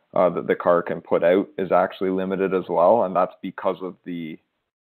power that the car can put out is actually limited as well, and that's because of the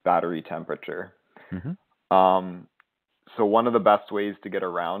battery temperature. So one of the best ways to get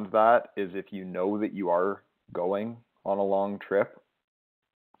around that is if you know that you are going on a long trip,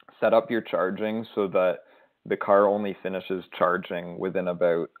 set up your charging so that the car only finishes charging within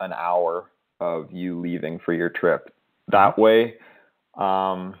about an hour of you leaving for your trip. That way,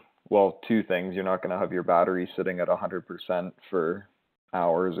 well, two things. You're not going to have your battery sitting at 100% for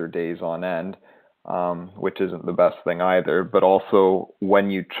hours or days on end, which isn't the best thing either. But also, when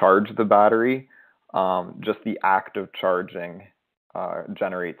you charge the battery, just the act of charging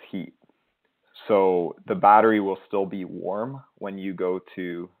generates heat. So the battery will still be warm when you go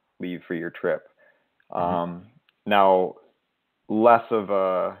to leave for your trip. Now, less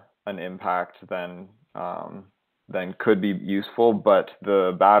of an impact than could be useful, but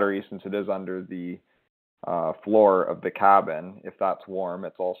the battery, since it is under the floor of the cabin, if that's warm,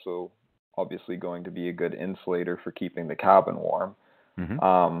 it's also obviously going to be a good insulator for keeping the cabin warm.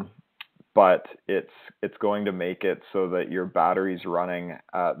 But it's going to make it so that your battery's running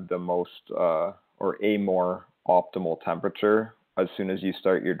at the most or a more optimal temperature as soon as you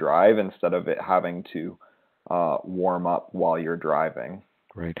start your drive, instead of it having to warm up while you're driving.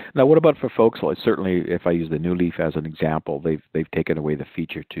 Right. Now, what about for folks, like certainly if I use the new Leaf as an example, they've taken away the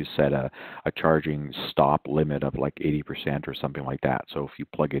feature to set a charging stop limit of like 80% or something like that. So if you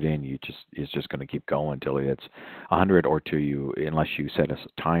plug it in, it's just going to keep going until it's 100, or unless you set a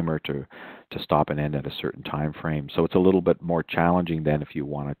timer to stop and end at a certain time frame. So it's a little bit more challenging than if you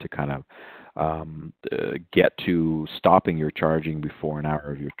wanted to kind of get to stopping your charging before an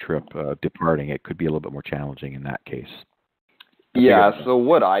hour of your trip departing. It could be a little bit more challenging in that case. Yeah, so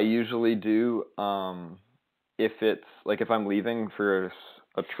what I usually do, if it's like if I'm leaving for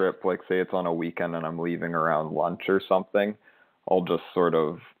a trip, like say it's on a weekend and I'm leaving around lunch or something, I'll just sort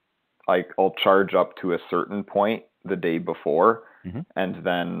of I'll charge up to a certain point the day before, and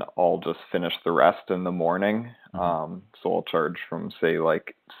then I'll just finish the rest in the morning. So I'll charge from say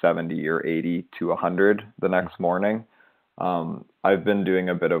like 70 or 80 to 100 the next morning. I've been doing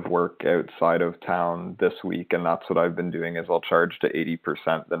a bit of work outside of town this week, and that's what I've been doing is I'll charge to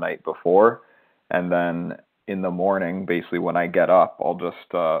 80% the night before, and then in the morning, basically when I get up, I'll just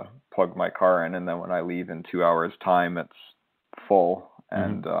plug my car in, and then when I leave in 2 hours time, it's full.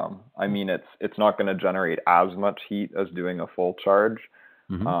 And I mean, it's not going to generate as much heat as doing a full charge,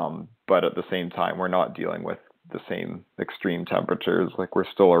 but at the same time, we're not dealing with the same extreme temperatures. Like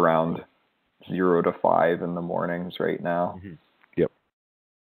we're still around 0 to 5 in the mornings right now. Yep.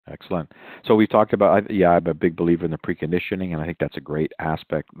 Excellent. So we talked about, I'm a big believer in the preconditioning, and I think that's a great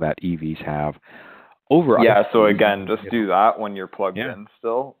aspect that EVs have over. Yeah. So again, just do that when you're plugged in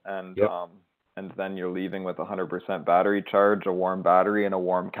still, and then you're leaving with 100% battery charge, a warm battery, and a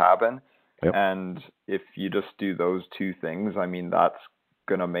warm cabin. And if you just do those two things, I mean, that's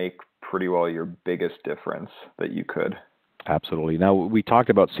going to make pretty well your biggest difference that you could. Absolutely. Now, we talked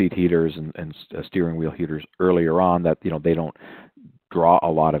about seat heaters and steering wheel heaters earlier on that, they don't draw a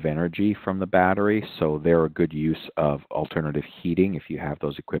lot of energy from the battery, so they're a good use of alternative heating if you have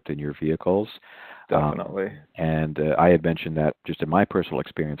those equipped in your vehicles. Definitely. And I had mentioned that just in my personal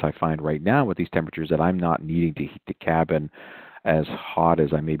experience, I find right now with these temperatures that I'm not needing to heat the cabin as hot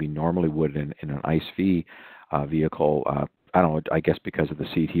as I maybe normally would in an ICE vehicle. I don't know, I guess because of the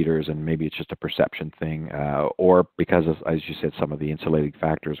seat heaters, and maybe it's just a perception thing, or because of, as you said, some of the insulating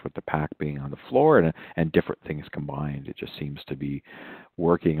factors with the pack being on the floor and different things combined. It just seems to be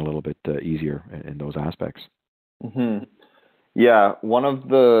working a little bit easier in those aspects. Mm-hmm. Yeah,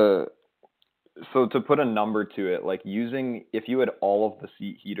 so to put a number to it, like if you had all of the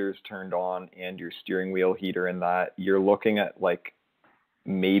seat heaters turned on and your steering wheel heater in that, you're looking at like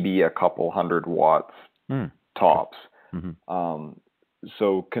maybe a couple hundred watts tops. Mm-hmm.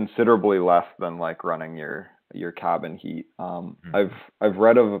 So considerably less than like running your cabin heat. I've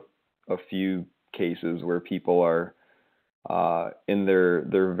read of a few cases where people are in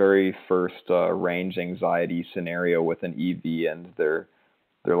their very first range anxiety scenario with an EV, and they're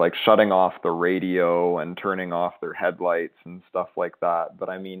like shutting off the radio and turning off their headlights and stuff like that. But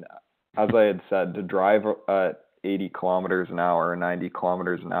I mean, as I had said, to drive at 80 kilometers an hour or 90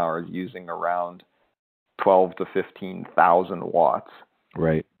 kilometers an hour is using around 12 to 15,000 watts.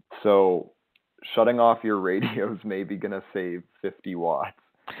 Right. So shutting off your radio is maybe going to save 50 watts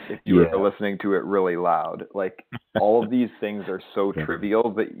if you were listening to it really loud. Like all of these things are so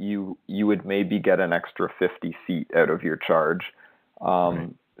trivial that you would maybe get an extra 50 feet out of your charge.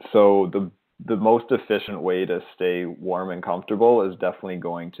 So the most efficient way to stay warm and comfortable is definitely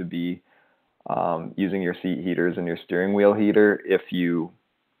going to be using your seat heaters and your steering wheel heater. If you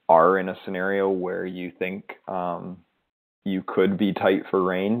are in a scenario where you think you could be tight for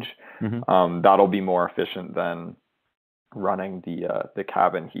range, that'll be more efficient than running the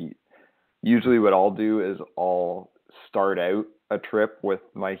cabin heat. Usually what I'll do is I'll start out a trip with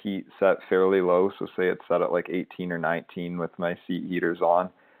my heat set fairly low. So say it's set at like 18 or 19 with my seat heaters on.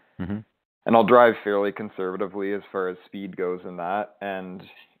 And I'll drive fairly conservatively as far as speed goes in that. And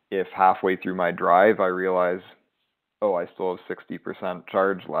if halfway through my drive I realize, oh, I still have 60%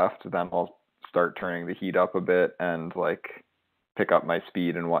 charge left, then I'll start turning the heat up a bit and like pick up my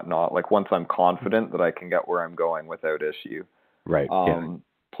speed and whatnot. Like once I'm confident that I can get where I'm going without issue. Right.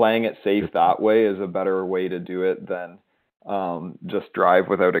 Playing it safe that way is a better way to do it than just drive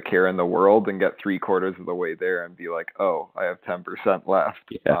without a care in the world and get 3/4 of the way there and be like, oh, I have 10% left.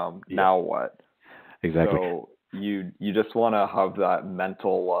 Now what? Exactly. So you just want to have that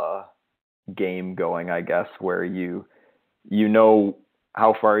mental game going, I guess, where you know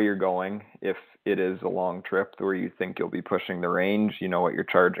how far you're going. If it is a long trip where you think you'll be pushing the range, you know what your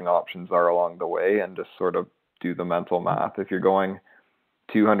charging options are along the way, and just sort of do the mental math. If you're going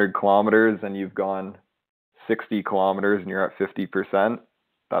 200 kilometers and you've gone 60 kilometers and you're at 50%,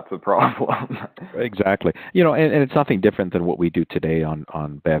 that's a problem. Exactly. You know, and it's nothing different than what we do today on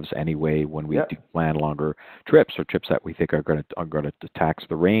BEVs anyway. When we do plan longer trips or trips that we think are going to tax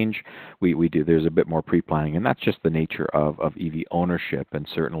the range, we do. There's a bit more pre-planning, and that's just the nature of EV ownership. And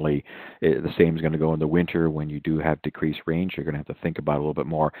certainly, the same is going to go in the winter when you do have decreased range. You're going to have to think about it a little bit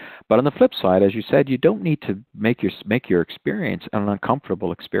more. But on the flip side, as you said, you don't need to make your experience an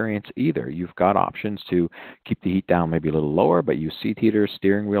uncomfortable experience either. You've got options to keep the heat down maybe a little lower, but use seat heaters,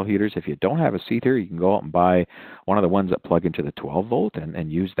 steering wheel heaters. If you don't have a seat heater, you can go out and buy one of the ones that plug into the 12 volt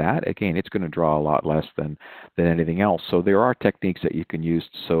and use that. Again, it's going to draw a lot less than anything else. So there are techniques that you can use.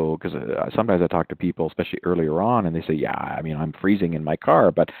 So because sometimes I talk to people, especially earlier on, and they say, yeah, I mean, I'm freezing in my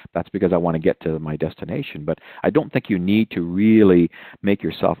car, but that's because I want to get to my destination. But I don't think you need to really make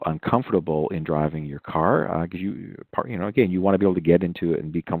yourself uncomfortable in driving your car, because again, you want to be able to get into it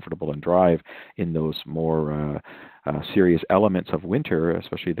and be comfortable and drive in those more serious elements of winter,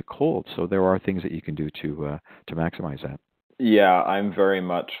 especially the cold. So there are things that you can do to maximize that. Yeah, I'm very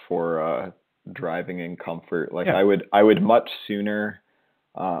much for driving in comfort. Like I would much sooner.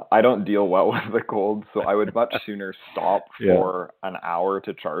 I don't deal well with the cold, so I would much sooner stop for an hour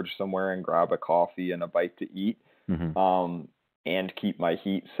to charge somewhere and grab a coffee and a bite to eat, and keep my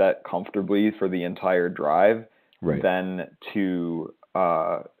heat set comfortably for the entire drive, than to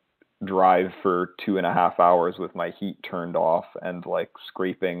drive for 2.5 hours with my heat turned off and like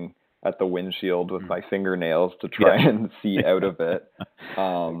scraping at the windshield with my fingernails to try and see out of it,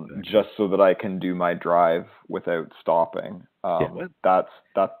 just so that I can do my drive without stopping. That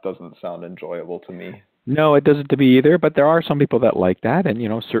doesn't sound enjoyable to me. No, it doesn't to me either, but there are some people that like that,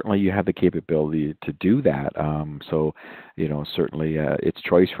 and certainly you have the capability to do that. So certainly it's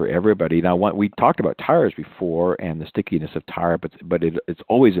choice for everybody. Now, we talked about tires before and the stickiness of tire, but it's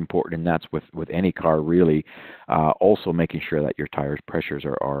always important, and that's with any car really. Also making sure that your tires pressures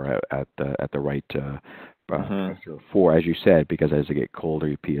are at the right pressure for, as you said, because as they get colder,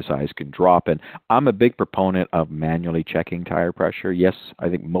 your PSIs can drop. And I'm a big proponent of manually checking tire pressure. Yes, I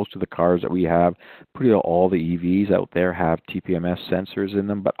think most of the cars that we have, pretty all the EVs out there have TPMS sensors in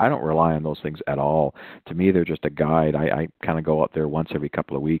them, but I don't rely on those things at all. To me, they're just a guide. I kind of go out there once every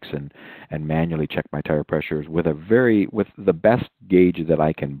couple of weeks and manually check my tire pressures with the best gauge that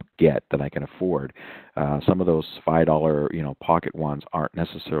I can get, that I can afford. Some of those $5, pocket ones aren't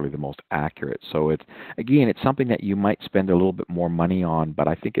necessarily the most accurate. So it's something that you might spend a little bit more money on, but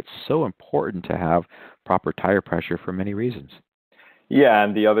I think it's so important to have proper tire pressure for many reasons. Yeah,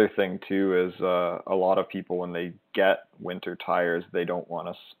 and the other thing too is a lot of people, when they get winter tires, they don't want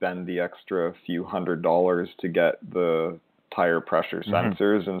to spend the extra few $100s to get the tire pressure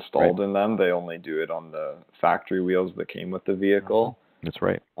sensors installed in them. They only do it on the factory wheels that came with the vehicle. That's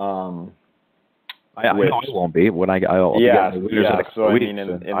right. I won't be when I'll So I mean,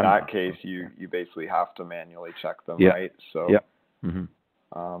 in that case, you basically have to manually check them, right? So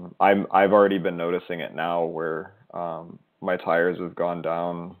I've already been noticing it now, where my tires have gone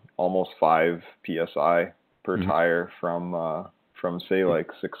down almost 5 psi per tire from say like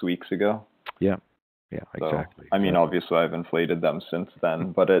 6 weeks ago. Yeah, exactly. So, I mean, obviously I've inflated them since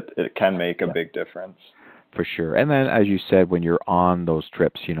then, but it can make a big difference. For sure. And then, as you said, when you're on those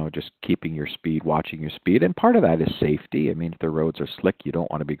trips, just keeping your speed, watching your speed. And part of that is safety. I mean, if the roads are slick, you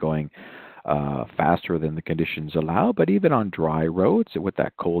don't want to be going faster than the conditions allow. But even on dry roads with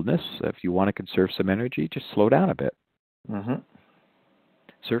that coldness, if you want to conserve some energy, just slow down a bit.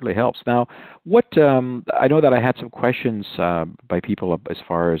 Certainly helps. Now, I know that I had some questions by people as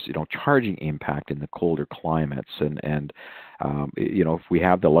far as charging impact in the colder climates, and if we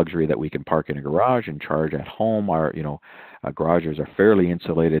have the luxury that we can park in a garage and charge at home, our garages are fairly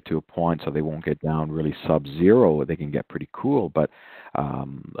insulated to a point, so they won't get down really sub-zero. They can get pretty cool, but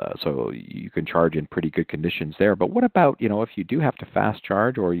so you can charge in pretty good conditions there. But what about if you do have to fast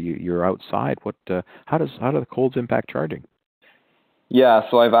charge or you're outside? How do the colds impact charging? Yeah,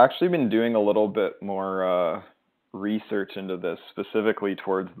 so I've actually been doing a little bit more research into this, specifically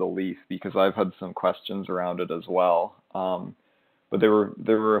towards the Leaf, because I've had some questions around it as well. But there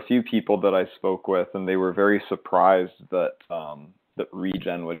were a few people that I spoke with, and they were very surprised that that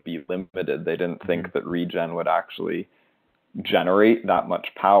regen would be limited. They didn't think that regen would actually generate that much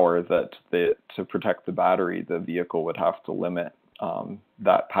power, that to protect the battery, the vehicle would have to limit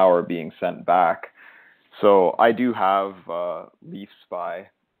that power being sent back. So I do have Leaf Spy,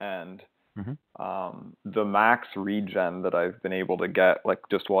 and the max regen that I've been able to get, like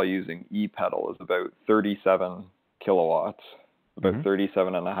just while using e-pedal, is about 37 kilowatts, about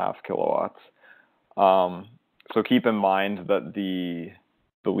 37.5 kilowatts. So keep in mind that the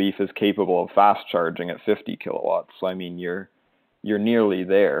Leaf is capable of fast charging at 50 kilowatts. So I mean, you're nearly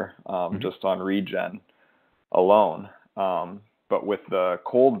there just on regen alone. But with the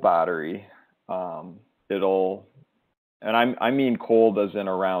cold battery, I mean cold as in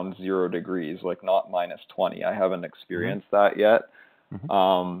around 0 degrees, like not -20. I haven't experienced that yet.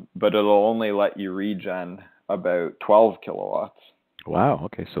 But it'll only let you regen about 12 kilowatts. Wow.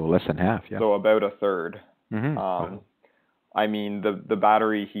 Okay. So less than half. Yeah. So about a third. I mean, the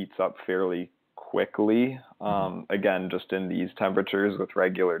battery heats up fairly quickly. Again, just in these temperatures with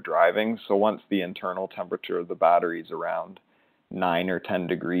regular driving. So once the internal temperature of the battery is around 9 or 10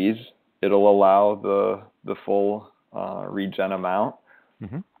 degrees, it'll allow the full regen amount.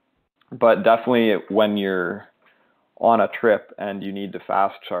 But definitely when you're on a trip and you need to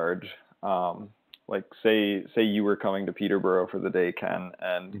fast charge, like say you were coming to Peterborough for the day, Ken,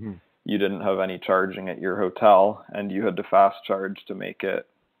 and you didn't have any charging at your hotel and you had to fast charge to make it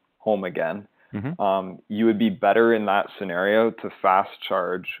home again, you would be better in that scenario to fast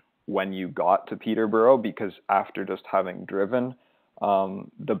charge when you got to Peterborough, because after just having driven,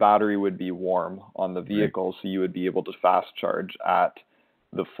 the battery would be warm on the vehicle, so you would be able to fast charge at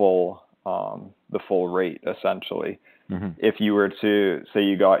the full rate, essentially. If you were to say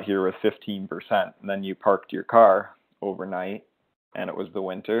you got here with 15%, and then you parked your car overnight, and it was the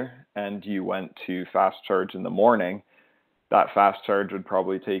winter, and you went to fast charge in the morning, that fast charge would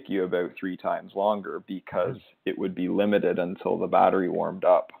probably take you about 3 times longer, because it would be limited until the battery warmed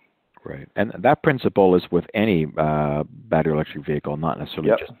up. Right. And that principle is with any battery electric vehicle, not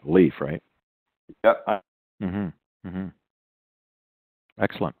necessarily just the Leaf, right? Yep.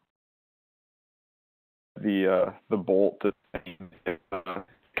 Excellent. The Bolt is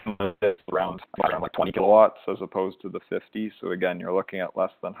around like 20 kilowatts as opposed to the 50. So again, you're looking at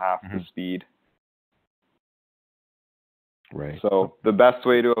less than half the speed. Right. So the best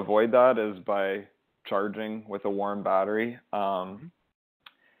way to avoid that is by charging with a warm battery.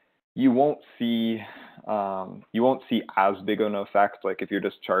 You won't see you won't see as big of an effect like if you're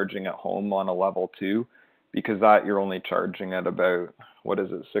just charging at home on a level 2, because that you're only charging at about, what is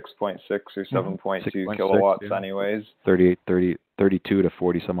it, 6.6 or 7.2 6.6, kilowatts yeah. anyways. 38, 30, 32 to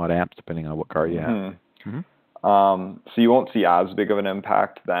 40 some odd amps, depending on what car you have. So you won't see as big of an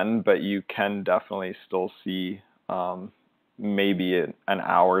impact then, but you can definitely still see maybe an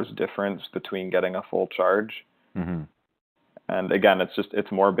hour's difference between getting a full charge. And again,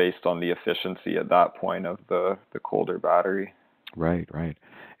 it's more based on the efficiency at that point of the colder battery. Right.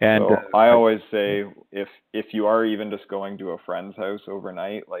 And so I always say, if you are even just going to a friend's house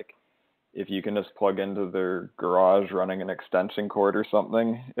overnight, like if you can just plug into their garage running an extension cord or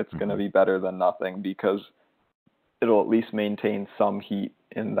something, it's going to be better than nothing, because it'll at least maintain some heat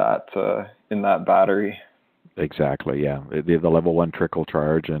in that battery. Exactly, yeah. The level 1 trickle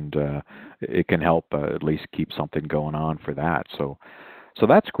charge, and it can help at least keep something going on for that. So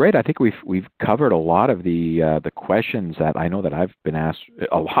that's great. I think we've covered a lot of the questions that I know that I've been asked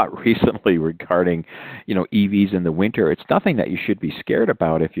a lot recently regarding, EVs in the winter. It's nothing that you should be scared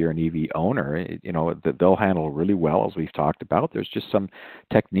about if you're an EV owner. They'll handle really well, as we've talked about. There's just some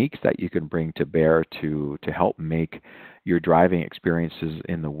techniques that you can bring to bear to help make your driving experiences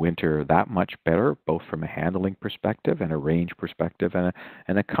in the winter that much better, both from a handling perspective and a range perspective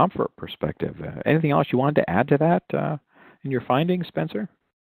and a comfort perspective. Anything else you wanted to add to that in your findings, Spencer?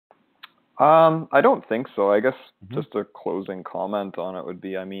 I don't think so. I guess just a closing comment on it would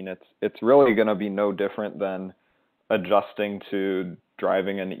be, it's really going to be no different than adjusting to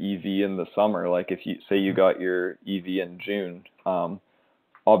driving an EV in the summer. Like if you say you got your EV in June,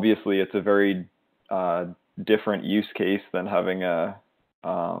 obviously it's a very different use case than having a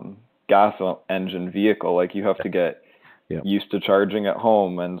gas engine vehicle. Like you have to get used to charging at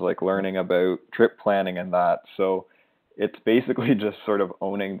home and like learning about trip planning and that. So it's basically just sort of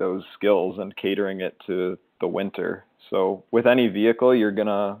owning those skills and catering it to the winter. So with any vehicle, you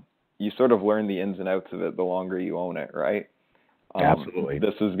sort of learn the ins and outs of it the longer you own it, right? Absolutely.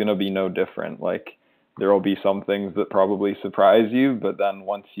 This is going to be no different. Like there will be some things that probably surprise you, but then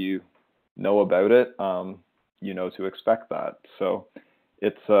once you know about it, you know to expect that. So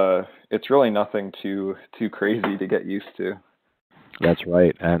it's really nothing too crazy to get used to. That's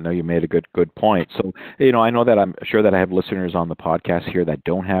right. I know you made a good point. So, I know that I'm sure that I have listeners on the podcast here that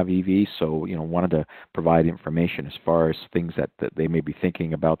don't have EVs. So, wanted to provide information as far as things that they may be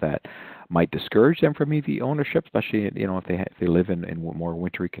thinking about that might discourage them from EV ownership, especially, if they live in more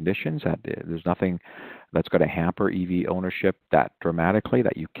wintry conditions. That there's nothing that's going to hamper EV ownership that dramatically,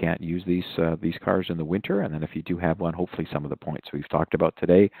 that you can't use these cars in the winter. And then if you do have one, hopefully some of the points we've talked about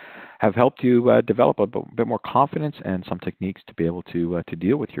today have helped you develop a bit more confidence and some techniques to be able to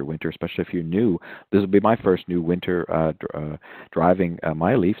deal with your winter, especially if you're new. This will be my first new winter driving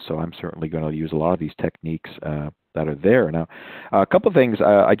my Leaf, so I'm certainly going to use a lot of these techniques that are there. Now, a couple of things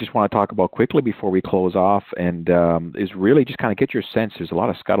I just want to talk about quickly before we close off, and is really just kind of get your sense. There's a lot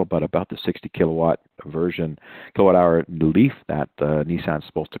of scuttlebutt about the 60 kilowatt hour Leaf that Nissan's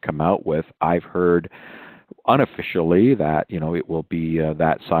supposed to come out with. I've heard unofficially that it will be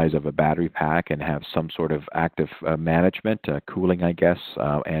that size of a battery pack and have some sort of active management, cooling, I guess,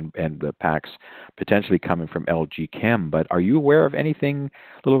 and the packs potentially coming from LG Chem. But are you aware of anything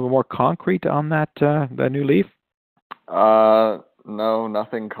a little bit more concrete on that the new Leaf? No,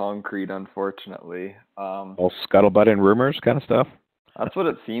 nothing concrete, unfortunately. All scuttlebutt and rumors kind of stuff? That's what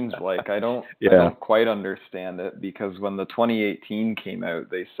it seems like. I don't quite understand it, because when the 2018 came out,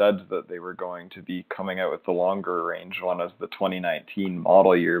 they said that they were going to be coming out with the longer range one as the 2019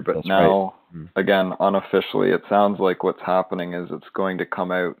 model year. But now, again, unofficially, it sounds like what's happening is it's going to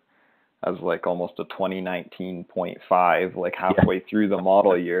come out as like almost a 2019.5, like halfway through the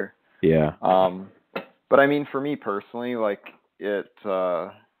model year. Yeah. But I mean, for me personally, like it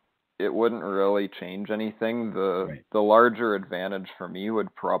wouldn't really change anything. The larger advantage for me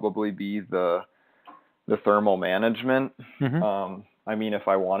would probably be the thermal management. I mean, if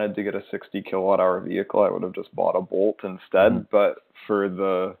I wanted to get a 60 kilowatt hour vehicle, I would have just bought a Bolt instead. But for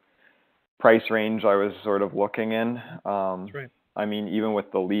the price range I was sort of looking in, I mean, even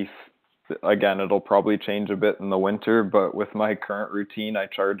with the Leaf, again, it'll probably change a bit in the winter, but with my current routine, I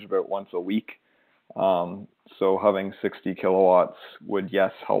charge about once a week. So having 60 kilowatts would,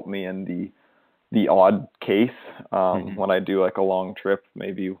 help me in the odd case, when I do like a long trip,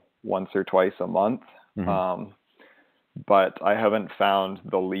 maybe once or twice a month. But I haven't found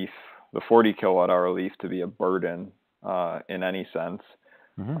the Leaf, the 40 kilowatt hour Leaf, to be a burden, in any sense.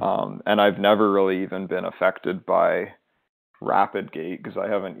 And I've never really even been affected by rapid gate, because I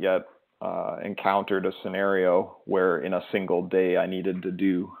haven't yet, encountered a scenario where in a single day I needed to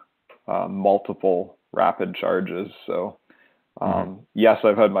do multiple rapid charges. So yes,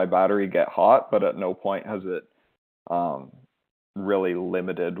 I've had my battery get hot, but at no point has it really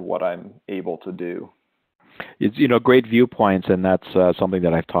limited what I'm able to do. It's, great viewpoints, and that's something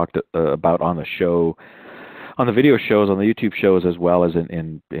that I've talked about on the show, on the video shows, on the YouTube shows, as well as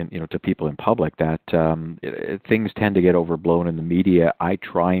in to people in public, that things tend to get overblown in the media. I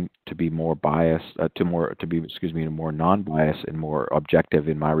try to be more biased, more non-biased and more objective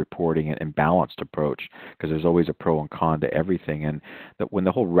in my reporting and balanced approach, because there's always a pro and con to everything. And that when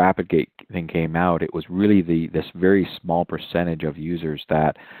the whole RapidGate thing came out, it was really this very small percentage of users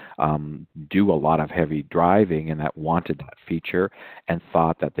that do a lot of heavy driving and that wanted that feature and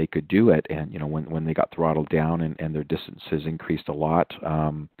thought that they could do it. And when they got throttled down and their distances increased a lot,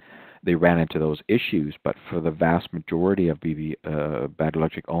 they ran into those issues. But for the vast majority of battery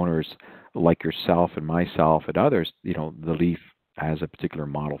electric owners like yourself and myself and others, the Leaf as a particular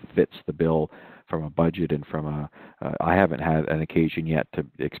model fits the bill from a budget and from I haven't had an occasion yet to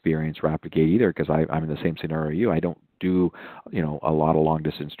experience RapidGate either, because I'm in the same scenario you. I don't do a lot of long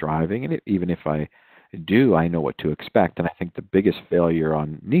distance driving, and even if I do, I know what to expect. And I think the biggest failure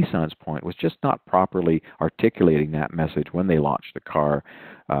on Nissan's point was just not properly articulating that message when they launched the car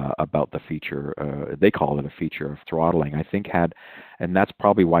about the feature. They call it a feature of throttling. I think and that's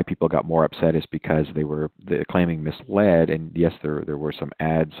probably why people got more upset, is because they're claiming misled. And yes, there were some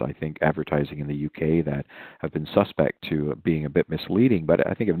ads, I think, advertising in the UK that have been suspect to being a bit misleading. But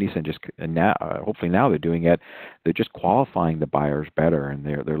I think if Nissan just now, hopefully now they're doing it, they're just qualifying the buyers better. And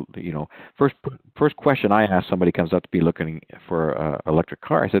they're first question I ask somebody comes up to be looking for an electric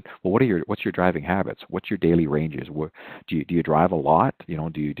car, I said, well, what's your driving habits? What's your daily ranges? Do you drive a lot?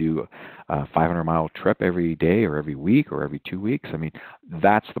 Do you do a 500-mile trip every day or every week or every 2 weeks? I mean,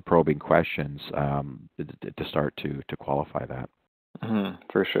 that's the probing questions to start to qualify that.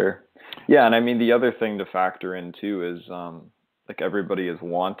 For sure. Yeah, and I mean, the other thing to factor in too is like everybody is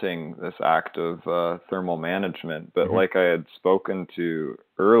wanting this active thermal management, but like I had spoken to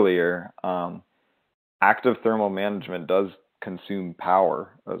earlier, active thermal management does consume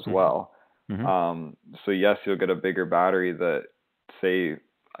power as well. So yes, you'll get a bigger battery that, say,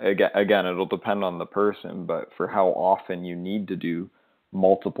 again, it'll depend on the person, but for how often you need to do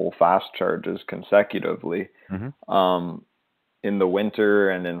multiple fast charges consecutively, in the winter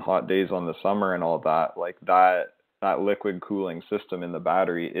and in hot days on the summer and all that, like that liquid cooling system in the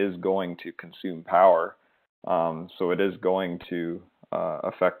battery is going to consume power. So it is going to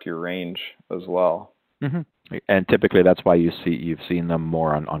affect your range as well. And typically that's why you've seen them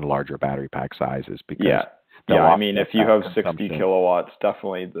more on larger battery pack sizes, because I mean, if you have 60 kilowatts,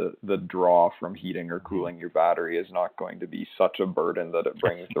 definitely the draw from heating or cooling your battery is not going to be such a burden that it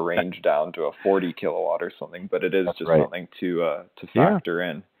brings the range down to a 40 kilowatt or something, but it is something to factor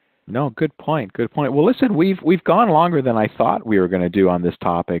in. No, good point. Good point. Well, listen, we've gone longer than I thought we were going to do on this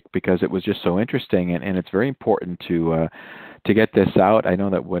topic, because it was just so interesting, and it's very important to get this out. I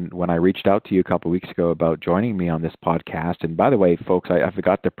know that when I reached out to you a couple of weeks ago about joining me on this podcast, and by the way, folks, I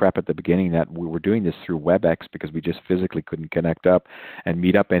forgot to prep at the beginning that we were doing this through WebEx because we just physically couldn't connect up and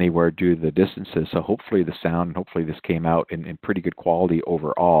meet up anywhere due to the distances. So hopefully the sound, and hopefully this came out in pretty good quality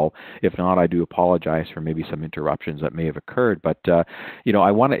overall. If not, I do apologize for maybe some interruptions that may have occurred. But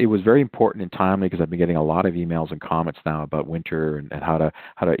it was very important and timely, because I've been getting a lot of emails and comments now about winter and how to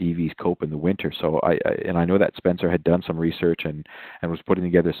EVs cope in the winter. So I know that Spencer had done some research and was putting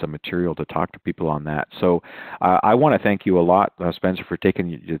together some material to talk to people on that. So I want to thank you a lot, Spencer, for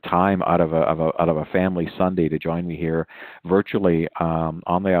taking the time out of a family Sunday to join me here virtually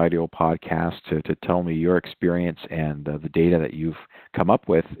on the Ideal Podcast to tell me your experience and the data that you've come up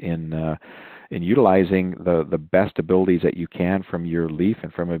with in utilizing the best abilities that you can from your Leaf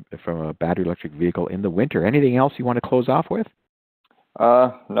and from a battery electric vehicle in the winter. Anything else you want to close off with?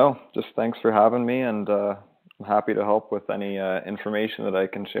 No, just thanks for having me, and I'm happy to help with any information that I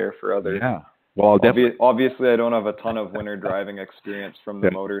can share for others. Yeah. Well, obviously, I don't have a ton of winter driving experience from the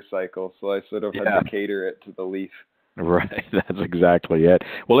motorcycle, so I sort of had to cater it to the Leaf. Right, that's exactly it.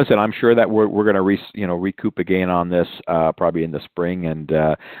 Well, listen, I'm sure that we're going to recoup again on this probably in the spring, and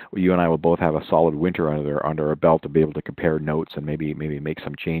you and I will both have a solid winter under our belt to be able to compare notes and maybe make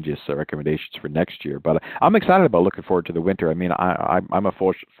some changes, recommendations for next year. But I'm excited about looking forward to the winter. I mean, I'm a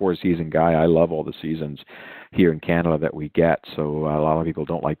four season guy. I love all the seasons. here in Canada that we get. So a lot of people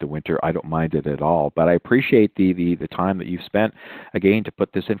don't like the winter. I don't mind it at all. But I appreciate the time that you've spent, again, to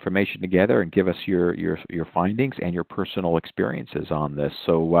put this information together and give us your findings and your personal experiences on this.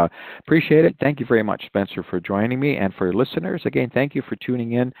 So appreciate it. Thank you very much, Spencer, for joining me. And for listeners, again, thank you for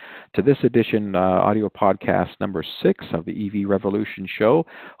tuning in to this edition, audio podcast number 6 of the EV Revolution Show.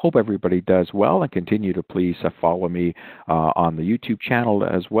 Hope everybody does well, and continue to please follow me on the YouTube channel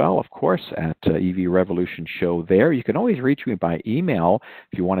as well, of course, at EV Revolution Show there. You can always reach me by email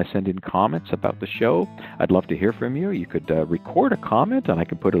if you want to send in comments about the show. I'd love to hear from you. You could record a comment and I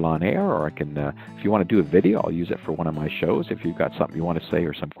can put it on air, or I can, if you want to do a video, I'll use it for one of my shows. If you've got something you want to say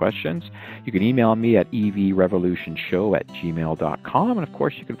or some questions, you can email me at evrevolutionshow@gmail.com. And of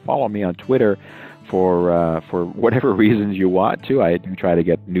course, you can follow me on Twitter for whatever reasons you want to. I do try to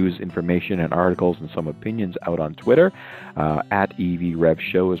get news information and articles and some opinions out on Twitter. At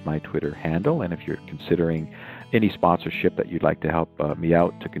EVRevShow is my Twitter handle. And if you're considering any sponsorship that you'd like to help me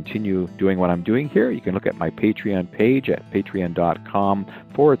out to continue doing what I'm doing here, you can look at my Patreon page at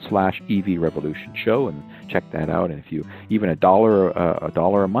patreon.com/EVRevolutionShow and check that out. And if you, even a dollar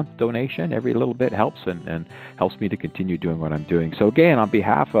a month donation, every little bit helps and helps me to continue doing what I'm doing. So again, on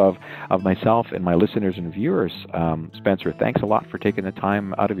behalf of myself and my listeners and viewers, Spencer, thanks a lot for taking the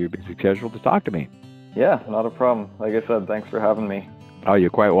time out of your busy schedule to talk to me. Yeah, not a problem. Like I said, thanks for having me. Oh,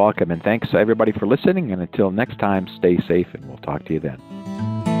 you're quite welcome. And thanks everybody for listening. And until next time, stay safe, and we'll talk to you then.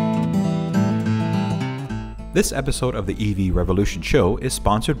 This episode of the EV Revolution Show is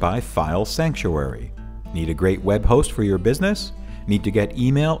sponsored by File Sanctuary. Need a great web host for your business? Need to get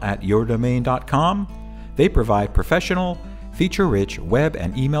email at yourdomain.com? They provide professional, feature-rich web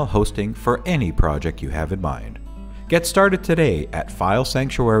and email hosting for any project you have in mind. Get started today at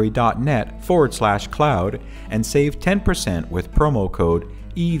filesanctuary.net/cloud and save 10% with promo code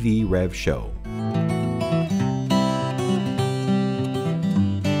EVRevShow.